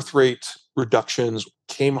the birth rate reductions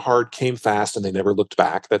came hard, came fast, and they never looked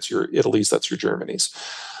back. That's your Italy's, that's your Germany's.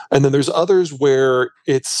 And then there's others where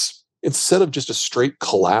it's, instead of just a straight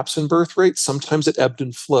collapse in birth rate, sometimes it ebbed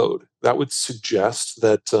and flowed. That would suggest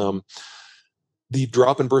that the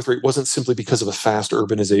drop in birth rate wasn't simply because of a fast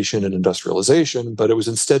urbanization and industrialization, but it was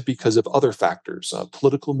instead because of other factors,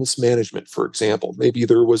 political mismanagement, for example. Maybe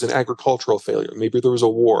there was an agricultural failure. Maybe there was a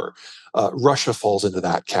war. Russia falls into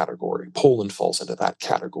that category. Poland falls into that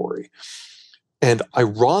category. And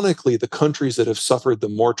ironically, the countries that have suffered the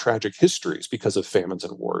more tragic histories because of famines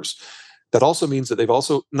and wars, that also means that they've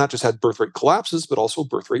also not just had birth rate collapses, but also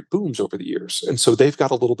birth rate booms over the years. And so they've got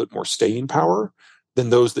a little bit more staying power than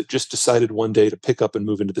those that just decided one day to pick up and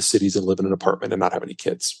move into the cities and live in an apartment and not have any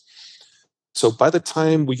kids. So by the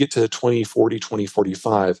time we get to 2040,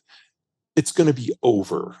 2045, it's going to be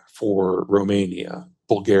over for Romania,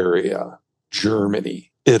 Bulgaria,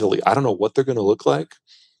 Germany, Italy. I don't know what they're going to look like,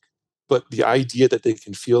 but the idea that they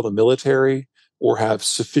can field a military or have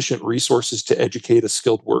sufficient resources to educate a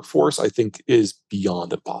skilled workforce, I think is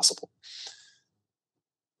beyond impossible.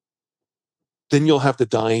 Then you'll have the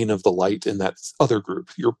dying of the light in that other group,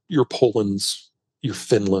 your Poland's, your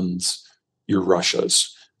Finland's, your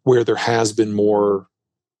Russia's, where there has been more,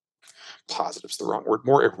 positive's the wrong word,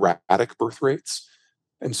 more erratic birth rates.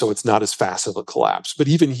 And so it's not as fast of a collapse. But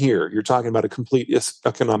even here, you're talking about a complete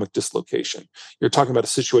economic dislocation. You're talking about a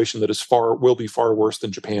situation that will be far worse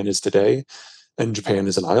than Japan is today. And Japan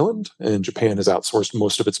is an island, and Japan has outsourced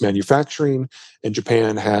most of its manufacturing, and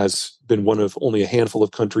Japan has been one of only a handful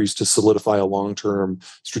of countries to solidify a long-term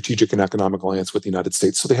strategic and economic alliance with the United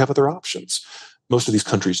States, so they have other options. Most of these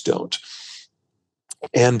countries don't.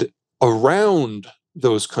 And around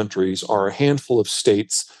those countries are a handful of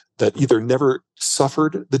states that either never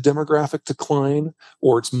suffered the demographic decline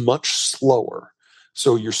or it's much slower.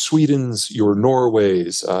 So your Swedens, your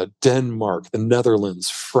Norways, Denmark, the Netherlands,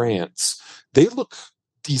 France, they look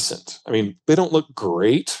decent. I mean, they don't look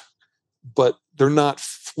great, but they're not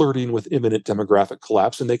flirting with imminent demographic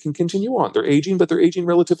collapse, and they can continue on. They're aging, but they're aging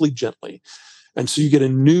relatively gently. And so you get a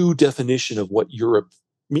new definition of what Europe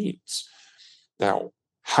means. Now,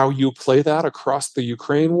 how you play that across the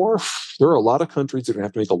Ukraine war, there are a lot of countries that are going to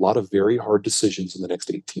have to make a lot of very hard decisions in the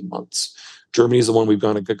next 18 months. Germany is the one we've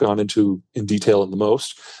gone into in detail in the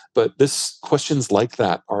most, but questions like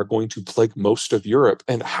that are going to plague most of Europe,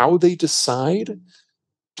 and how they decide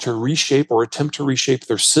to reshape or attempt to reshape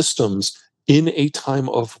their systems in a time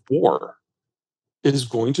of war is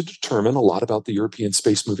going to determine a lot about the European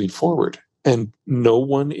space moving forward. And no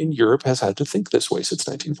one in Europe has had to think this way since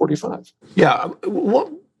 1945. Yeah.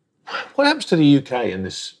 What happens to the UK in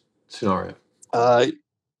this scenario? By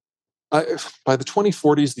the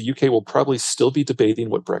 2040s, the UK will probably still be debating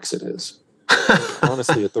what Brexit is.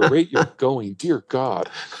 Honestly, at the rate you're going, dear God.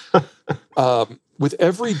 With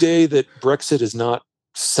every day that Brexit is not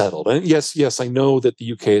settled. And yes, I know that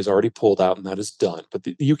the UK has already pulled out and that is done, but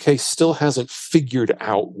the UK still hasn't figured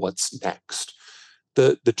out what's next.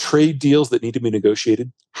 The trade deals that need to be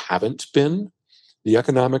negotiated haven't been. The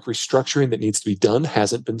economic restructuring that needs to be done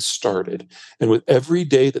hasn't been started. And with every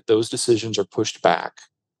day that those decisions are pushed back,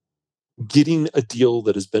 getting a deal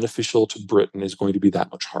that is beneficial to Britain is going to be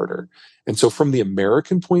that much harder. And so from the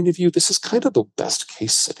American point of view, this is kind of the best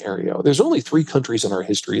case scenario. There's only 3 countries in our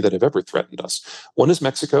history that have ever threatened us. One is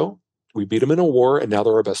Mexico. We beat them in a war, and now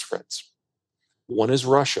they're our best friends. One is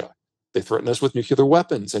Russia. They threaten us with nuclear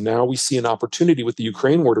weapons, and now we see an opportunity with the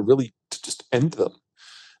Ukraine war to just end them.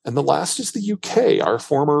 And the last is the UK, our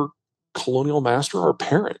former colonial master, our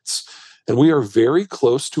parents. And we are very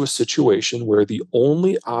close to a situation where the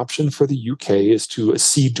only option for the UK is to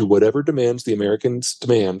accede to whatever demands the Americans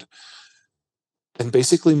demand and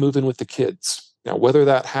basically move in with the kids. Now, whether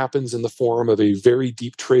that happens in the form of a very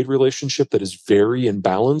deep trade relationship that is very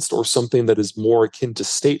imbalanced or something that is more akin to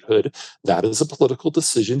statehood, that is a political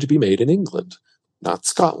decision to be made in England, not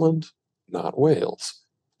Scotland, not Wales,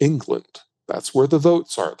 England. That's where the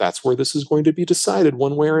votes are. That's where this is going to be decided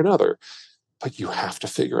one way or another. But you have to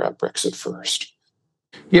figure out Brexit first.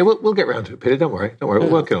 Yeah, we'll get around to it, Peter. Don't worry. Yeah. We're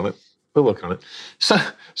working on it. We're working on it. So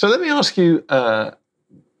let me ask you on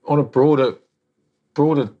a broader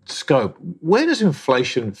scope, where does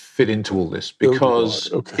inflation fit into all this? Because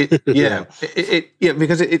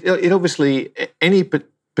because it obviously, any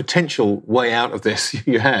potential way out of this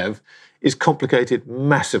you have is complicated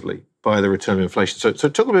massively by the return of inflation. So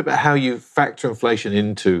talk a bit about how you factor inflation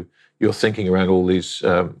into your thinking around all these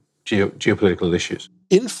geopolitical issues.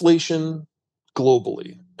 Inflation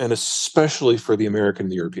globally, and especially for the American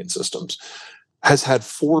and the European systems, has had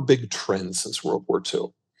 4 big trends since World War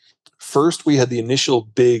II. First, we had the initial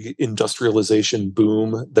big industrialization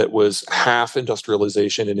boom that was half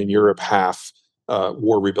industrialization and in Europe half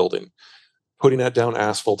war rebuilding. Putting that down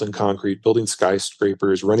asphalt and concrete, building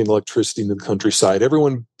skyscrapers, running electricity in the countryside,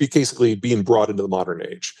 everyone basically being brought into the modern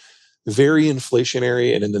age. Very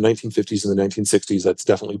inflationary, and in the 1950s and the 1960s, that's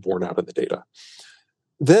definitely borne out in the data.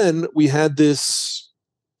 Then we had this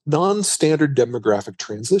non-standard demographic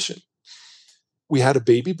transition. We had a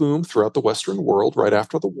baby boom throughout the Western world right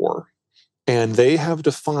after the war, and they have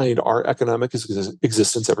defined our economic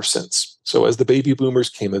existence ever since. So as the baby boomers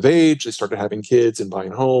came of age, they started having kids and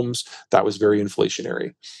buying homes. That was very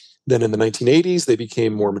inflationary. Then in the 1980s, they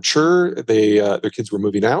became more mature. Their kids were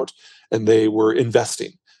moving out, and they were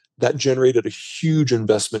investing. That generated a huge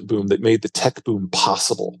investment boom that made the tech boom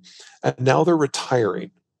possible. And now they're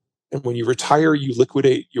retiring. And when you retire, you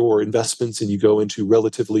liquidate your investments and you go into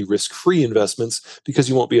relatively risk-free investments because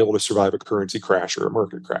you won't be able to survive a currency crash or a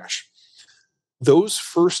market crash. Those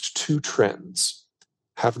first 2 trends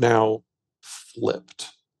have now flipped.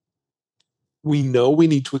 We know we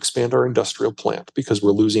need to expand our industrial plant because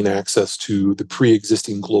we're losing access to the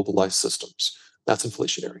pre-existing globalized systems. That's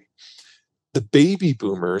inflationary. The baby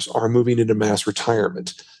boomers are moving into mass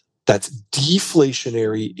retirement. That's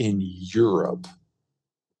deflationary in Europe,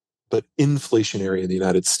 but inflationary in the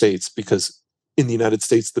United States, because in the United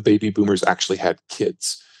States, the baby boomers actually had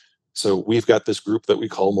kids. So we've got this group that we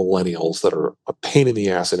call millennials that are a pain in the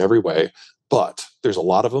ass in every way, but there's a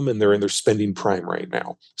lot of them and they're in their spending prime right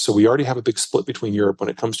now. So we already have a big split between Europe when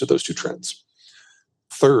it comes to those 2 trends.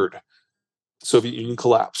 Third, the Soviet Union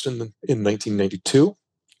collapsed in 1992,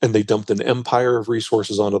 and they dumped an empire of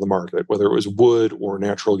resources onto the market, whether it was wood or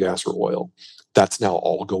natural gas or oil. That's now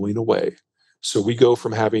all going away. So we go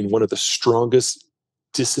from having one of the strongest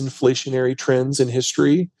disinflationary trends in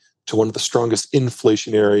history to one of the strongest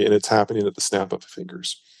inflationary, and it's happening at the snap of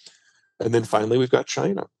fingers. And then finally, we've got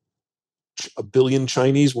China. 1 billion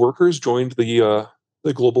Chinese workers joined the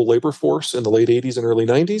global labor force in the late 80s and early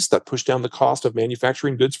 90s. That pushed down the cost of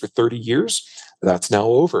manufacturing goods for 30 years. That's now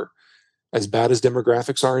over. As bad as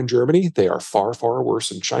demographics are in Germany, they are far, far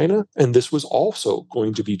worse in China. And this was also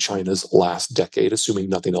going to be China's last decade, assuming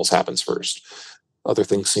nothing else happens first. Other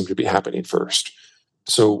things seem to be happening first.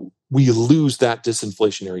 So we lose that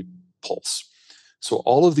disinflationary pulse. So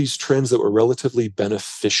all of these trends that were relatively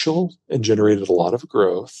beneficial and generated a lot of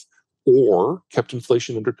growth or kept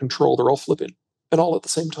inflation under control, they're all flipping, and all at the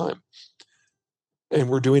same time. And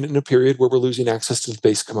we're doing it in a period where we're losing access to the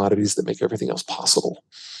base commodities that make everything else possible.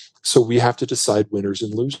 So we have to decide winners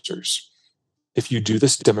and losers. If you do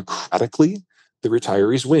this democratically, the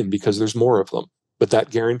retirees win because there's more of them. But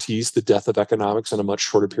that guarantees the death of economics in a much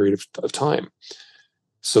shorter period of time.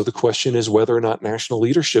 So the question is whether or not national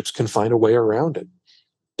leaderships can find a way around it.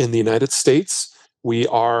 In the United States, we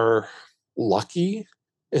are lucky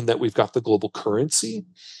in that we've got the global currency.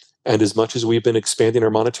 And as much as we've been expanding our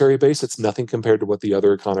monetary base, it's nothing compared to what the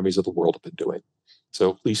other economies of the world have been doing.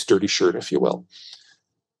 So at least dirty shirt, if you will.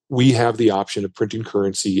 We have the option of printing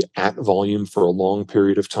currency at volume for a long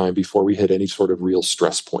period of time before we hit any sort of real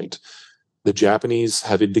stress point. The Japanese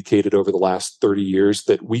have indicated over the last 30 years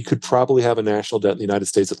that we could probably have a national debt in the United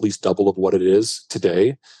States at least double of what it is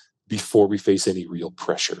today before we face any real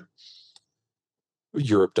pressure.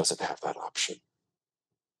 Europe doesn't have that option.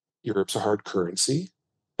 Europe's a hard currency,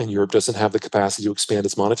 and Europe doesn't have the capacity to expand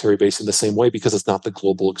its monetary base in the same way because it's not the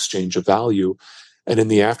global exchange of value. And in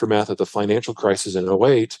the aftermath of the financial crisis in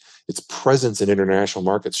 2008, its presence in international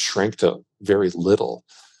markets shrank to very little.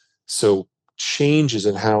 So changes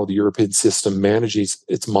in how the European system manages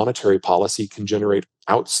its monetary policy can generate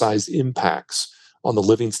outsized impacts on the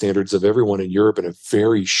living standards of everyone in Europe in a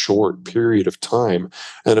very short period of time.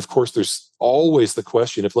 And of course, there's always the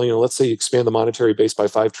question, if, let's say you expand the monetary base by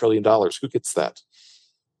 $5 trillion, who gets that?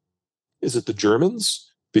 Is it the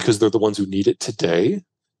Germans because they're the ones who need it today?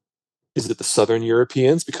 Is it the Southern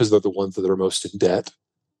Europeans because they're the ones that are most in debt?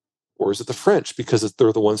 Or is it the French because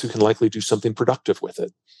they're the ones who can likely do something productive with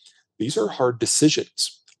it? These are hard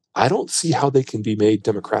decisions. I don't see how they can be made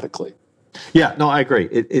democratically. Yeah, no, I agree.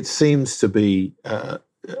 It seems to be a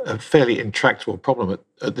fairly intractable problem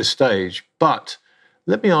at this stage. But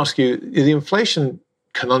let me ask you, the inflation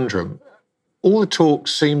conundrum, all the talk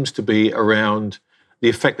seems to be around the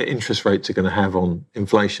effect that interest rates are going to have on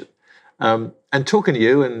inflation. And talking to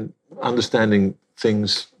you and understanding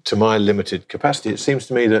things to my limited capacity, it seems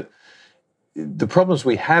to me that the problems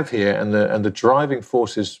we have here and the driving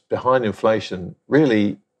forces behind inflation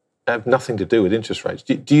really have nothing to do with interest rates.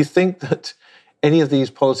 Do you think that any of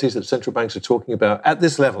these policies that central banks are talking about at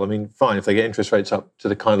this level, I mean, fine, if they get interest rates up to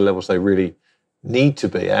the kind of levels they really need to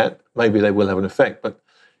be at, maybe they will have an effect. But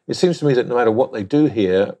it seems to me that no matter what they do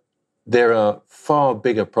here, there are far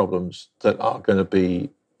bigger problems that are going to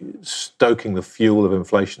be stoking the fuel of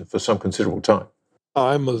inflation for some considerable time.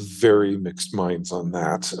 I'm of very mixed minds on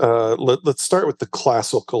that. Let's start with the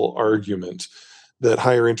classical argument that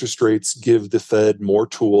higher interest rates give the Fed more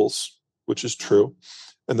tools, which is true,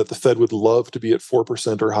 and that the Fed would love to be at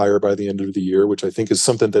 4% or higher by the end of the year, which I think is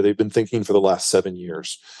something that they've been thinking for the last 7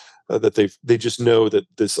 years. That they just know that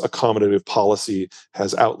this accommodative policy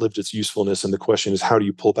has outlived its usefulness, and the question is, how do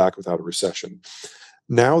you pull back without a recession?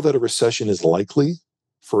 Now that a recession is likely,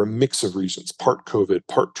 for a mix of reasons, part COVID,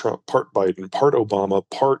 part Trump, part Biden, part Obama,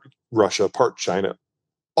 part Russia, part China,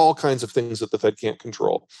 all kinds of things that the Fed can't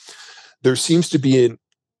control, there seems to be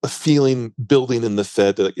a feeling building in the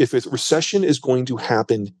Fed that if a recession is going to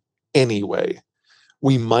happen anyway,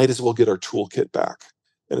 we might as well get our toolkit back.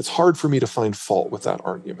 And it's hard for me to find fault with that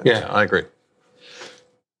argument. Yeah, I agree.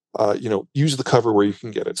 Use the cover where you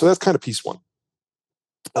can get it. So that's kind of piece one.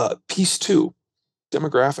 Piece two,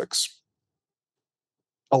 demographics.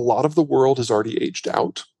 A lot of the world has already aged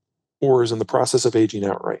out or is in the process of aging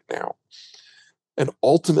out right now. And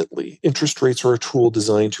ultimately, interest rates are a tool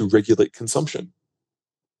designed to regulate consumption.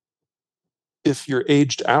 If you're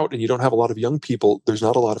aged out and you don't have a lot of young people, there's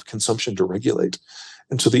not a lot of consumption to regulate.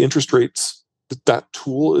 And so the interest rates, that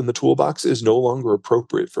tool in the toolbox is no longer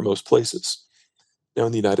appropriate for most places. Now,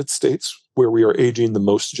 in the United States, where we are aging the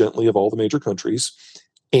most gently of all the major countries,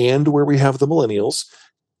 and where we have the millennials,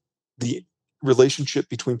 the relationship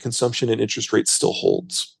between consumption and interest rates still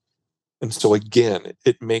holds. And so again,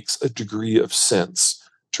 it makes a degree of sense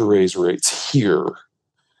to raise rates here.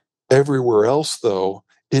 Everywhere else, though,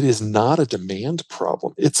 it is not a demand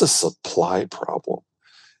problem. It's a supply problem.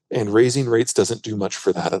 And raising rates doesn't do much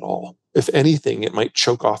for that at all. If anything, it might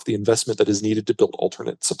choke off the investment that is needed to build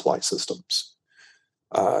alternate supply systems.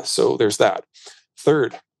 So there's that.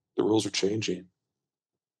 Third, the rules are changing.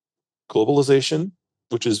 Globalization,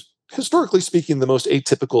 which is historically speaking the most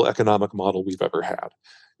atypical economic model we've ever had,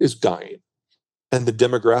 is dying. And the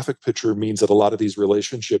demographic picture means that a lot of these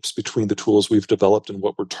relationships between the tools we've developed and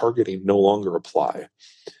what we're targeting no longer apply.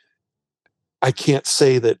 I can't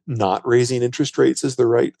say that not raising interest rates is the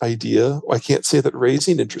right idea. I can't say that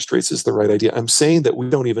raising interest rates is the right idea. I'm saying that we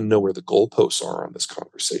don't even know where the goalposts are on this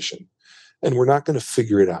conversation. And we're not going to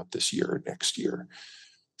figure it out this year or next year.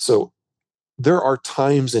 So there are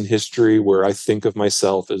times in history where I think of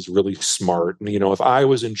myself as really smart. And, if I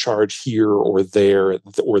was in charge here or there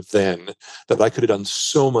or then, that I could have done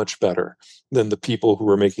so much better than the people who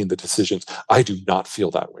were making the decisions. I do not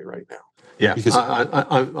feel that way right now. Yeah, because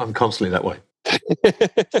I'm constantly that way.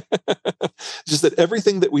 Just that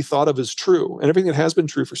everything that we thought of as true and everything that has been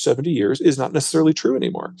true for 70 years is not necessarily true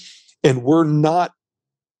anymore. And we're not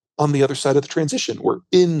on the other side of the transition. We're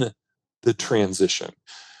in the transition.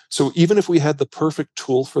 So even if we had the perfect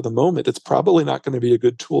tool for the moment, it's probably not going to be a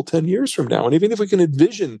good tool 10 years from now. And even if we can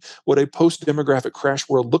envision what a post-demographic crash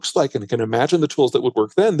world looks like and can imagine the tools that would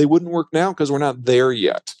work then, they wouldn't work now because we're not there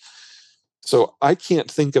yet. So I can't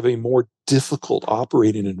think of a more difficult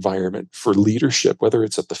operating environment for leadership, whether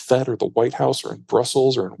it's at the Fed or the White House or in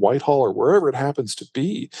Brussels or in Whitehall or wherever it happens to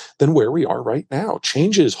be, than where we are right now.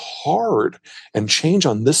 Change is hard, and change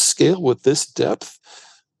on this scale with this depth,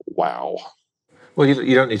 wow. Well,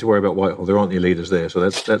 you don't need to worry about Whitehall. There aren't any leaders there, so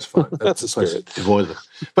that's fine. That's a spirit. Avoid them.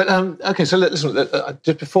 But okay, so listen.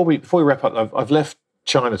 Just before we wrap up, I've left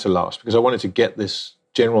China to last because I wanted to get this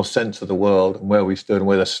general sense of the world and where we stood and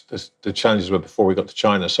where the challenges were before we got to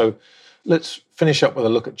China. So let's finish up with a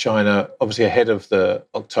look at China, obviously ahead of the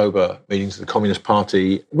October meetings of the Communist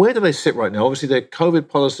Party. Where do they sit right now? Obviously, their COVID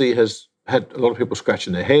policy has had a lot of people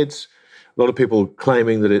scratching their heads, a lot of people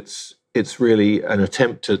claiming that it's really an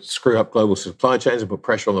attempt to screw up global supply chains and put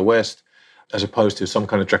pressure on the West, as opposed to some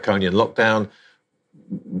kind of draconian lockdown.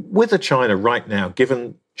 With China right now,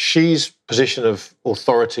 given Xi's position of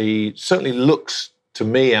authority, certainly looks to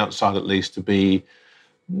me, outside at least, to be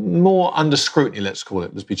more under scrutiny, let's call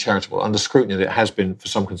it, let's be charitable, under scrutiny than it has been for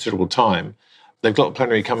some considerable time. They've got a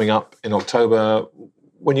plenary coming up in October.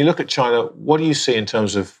 When you look at China, what do you see in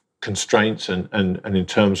terms of constraints and in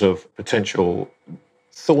terms of potential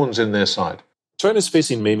thorns in their side? China's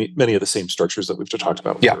facing many of the same structures that we've just talked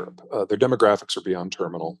about with Europe. Their demographics are beyond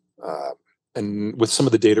terminal. And with some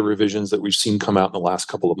of the data revisions that we've seen come out in the last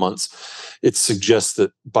couple of months, it suggests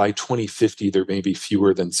that by 2050, there may be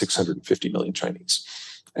fewer than 650 million Chinese.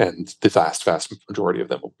 And the vast majority of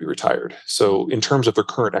them will be retired. So in terms of their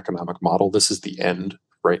current economic model, this is the end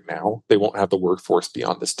right now. They won't have the workforce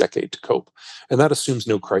beyond this decade to cope. And that assumes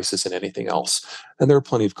no crisis in anything else. And there are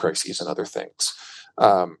plenty of crises and other things.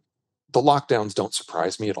 The lockdowns don't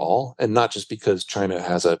surprise me at all. And not just because China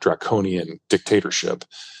has a draconian dictatorship.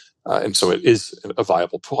 And so it is a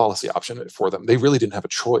viable policy option for them. They really didn't have a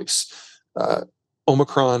choice.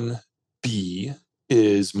 Omicron B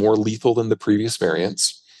is more lethal than the previous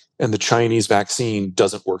variants, and the Chinese vaccine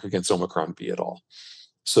doesn't work against Omicron B at all.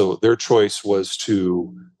 So their choice was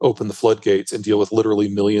to open the floodgates and deal with literally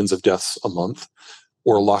millions of deaths a month,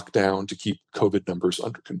 or lock down to keep COVID numbers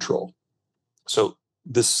under control. So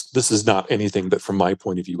this is not anything that, from my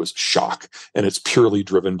point of view, is a shock, and it's purely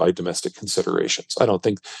driven by domestic considerations. I don't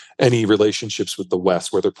think any relationships with the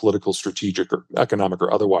West, whether political, strategic, or economic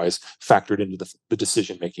or otherwise, factored into the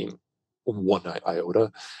decision-making one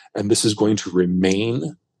iota. And this is going to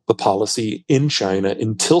remain the policy in China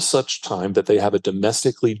until such time that they have a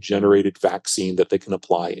domestically generated vaccine that they can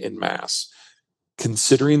apply en masse.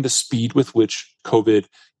 Considering the speed with which COVID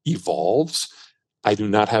evolves, I do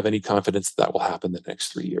not have any confidence that will happen in the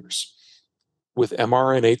next 3 years. With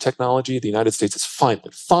mRNA technology, the United States has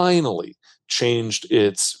finally changed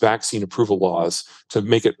its vaccine approval laws to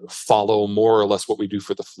make it follow more or less what we do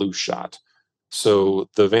for the flu shot. So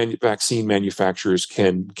the vaccine manufacturers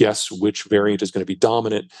can guess which variant is going to be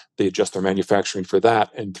dominant. They adjust their manufacturing for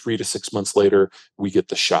that, and 3 to 6 months later, we get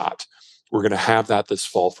the shot. We're going to have that this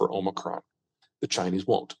fall for Omicron. The Chinese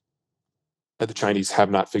won't. The Chinese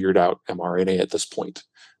have not figured out mRNA at this point.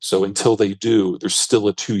 So until they do, there's still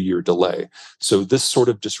a 2-year delay. So this sort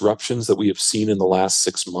of disruptions that we have seen in the last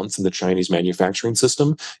 6 months in the Chinese manufacturing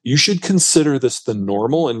system, you should consider this the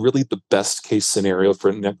normal and really the best case scenario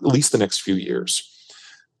for at least the next few years.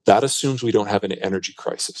 That assumes we don't have an energy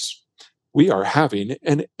crisis. We are having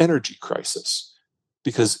an energy crisis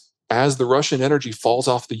because as the Russian energy falls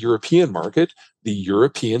off the European market, the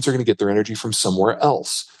Europeans are going to get their energy from somewhere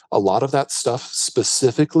else. A lot of that stuff,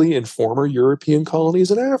 specifically in former European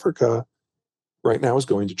colonies in Africa, right now is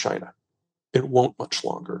going to China. It won't much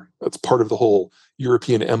longer. That's part of the whole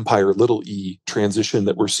European empire, little e, transition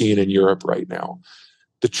that we're seeing in Europe right now.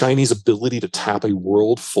 The Chinese ability to tap a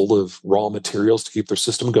world full of raw materials to keep their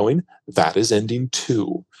system going, that is ending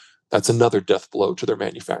too. That's another death blow to their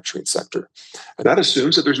manufacturing sector. And that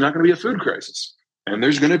assumes that there's not going to be a food crisis. And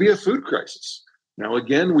there's going to be a food crisis. Now,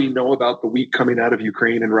 again, we know about the wheat coming out of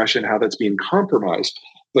Ukraine and Russia and how that's being compromised.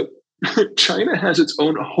 But China has its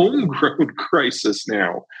own homegrown crisis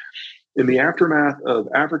now. In the aftermath of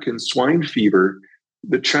African swine fever,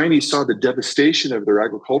 the Chinese saw the devastation of their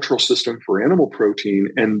agricultural system for animal protein,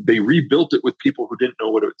 and they rebuilt it with people who didn't know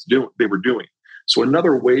what they were doing. So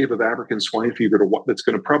another wave of African swine fever that's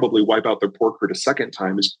going to probably wipe out their pork herd a second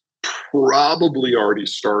time is probably already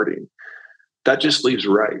starting. That just leaves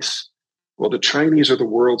rice. Well, the Chinese are the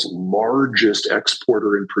world's largest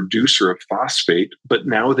exporter and producer of phosphate, but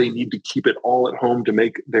now they need to keep it all at home to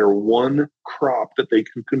make their one crop that they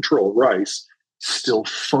can control, rice, still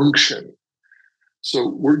function. So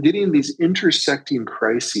we're getting these intersecting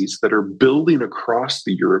crises that are building across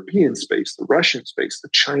the European space, the Russian space, the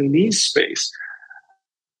Chinese space.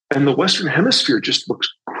 And the Western Hemisphere just looks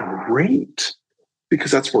great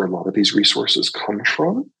because that's where a lot of these resources come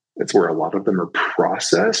from. It's where a lot of them are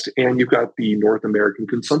processed. And you've got the North American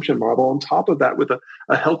consumption model on top of that with a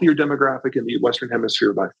healthier demographic in the Western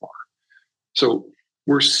Hemisphere by far. So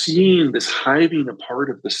we're seeing this hiving apart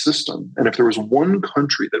of the system. And if there was one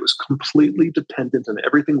country that was completely dependent on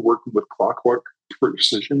everything working with clockwork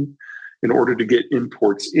precision in order to get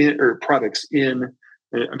imports in or products in,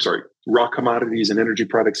 raw commodities and energy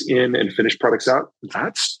products in and finished products out,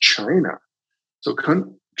 that's China. So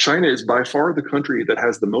China is by far the country that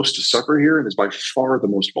has the most to suffer here and is by far the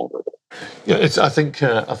most vulnerable. Yeah, I think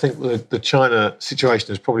the China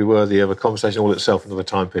situation is probably worthy of a conversation all itself another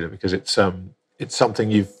time, Peter, because it's something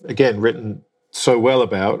you've again written so well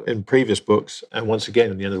about in previous books, and once again,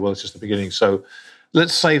 in the end of the world is just the beginning. So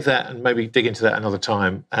let's save that and maybe dig into that another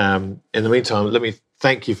time. In the meantime, let me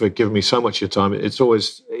thank you for giving me so much of your time. It's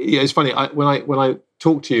always it's funny when I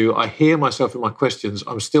talk to you, I hear myself in my questions.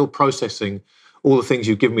 I'm still processing all the things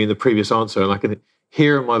you've given me in the previous answer, and I can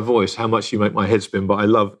hear in my voice how much you make my head spin, but I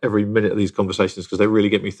love every minute of these conversations because they really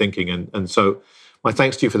get me thinking. And so my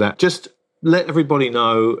thanks to you for that. Just let everybody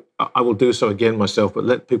know, I will do so again myself, but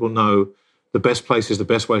let people know the best places, the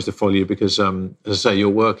best ways to follow you, because as I say, your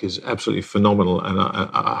work is absolutely phenomenal. And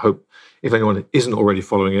I hope if anyone isn't already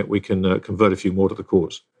following it, we can convert a few more to the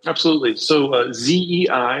cause. Absolutely. So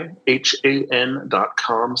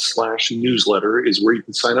zeihan.com/newsletter is where you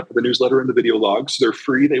can sign up for the newsletter and the video logs. They're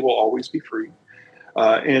free. They will always be free.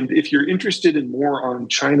 And if you're interested in more on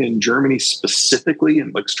China and Germany specifically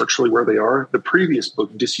and like structurally where they are, the previous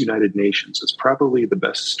book, Disunited Nations, is probably the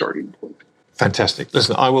best starting point. Fantastic.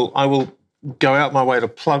 Listen, I will go out my way to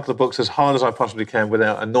plug the books as hard as I possibly can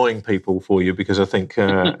without annoying people for you, because I think,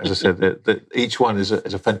 as I said, that each one is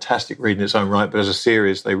a fantastic read in its own right, but as a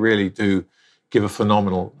series, they really do give a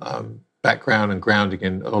phenomenal background and grounding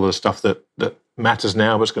in a lot of the stuff that matters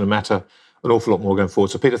now, but it's going to matter an awful lot more going forward.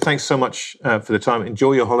 So, Peter, thanks so much for the time.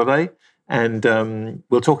 Enjoy your holiday, and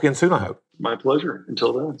we'll talk again soon, I hope. My pleasure.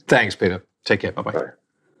 Until then. Thanks, Peter. Take care. Bye-bye. Bye.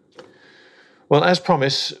 Well, as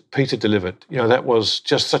promised, Peter delivered. That was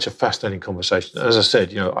just such a fascinating conversation. As I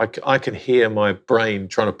said, I can hear my brain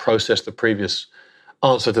trying to process the previous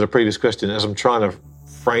answer to the previous question as I'm trying to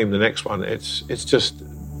frame the next one. It's just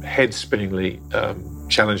head-spinningly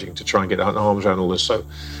challenging to try and get our arms around all this. So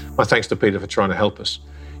my thanks to Peter for trying to help us.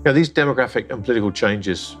 These demographic and political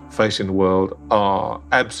changes facing the world are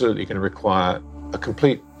absolutely going to require a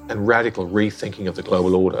complete and radical rethinking of the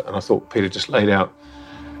global order. And I thought Peter just laid out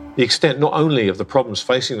the extent not only of the problems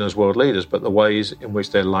facing those world leaders, but the ways in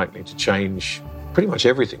which they're likely to change pretty much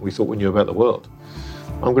everything we thought we knew about the world.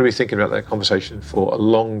 I'm going to be thinking about that conversation for a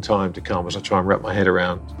long time to come as I try and wrap my head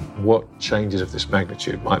around what changes of this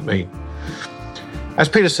magnitude might mean. As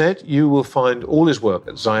Peter said, you will find all his work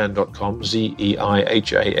at Zeihan.com,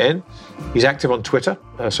 Zeihan. He's active on Twitter,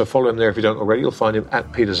 so follow him there if you don't already. You'll find him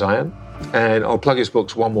at Peter Zeihan. And I'll plug his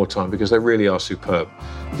books one more time because they really are superb.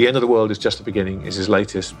 The End of the World is Just the Beginning is his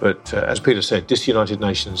latest, but as Peter said, Disunited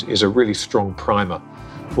Nations is a really strong primer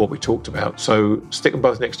for what we talked about. So stick them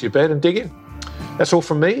both next to your bed and dig in. That's all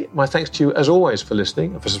from me. My thanks to you, as always, for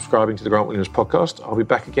listening and for subscribing to the Grant Williams podcast. I'll be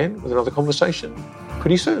back again with another conversation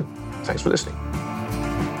pretty soon. Thanks for listening.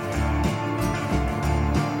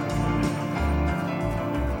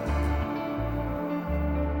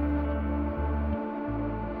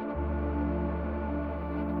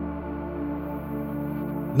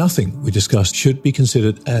 Nothing we discussed should be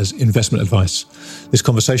considered as investment advice. This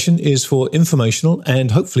conversation is for informational and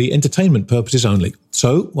hopefully entertainment purposes only.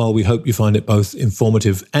 So, while we hope you find it both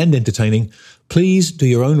informative and entertaining, please do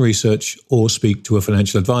your own research or speak to a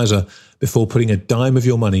financial advisor before putting a dime of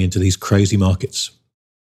your money into these crazy markets.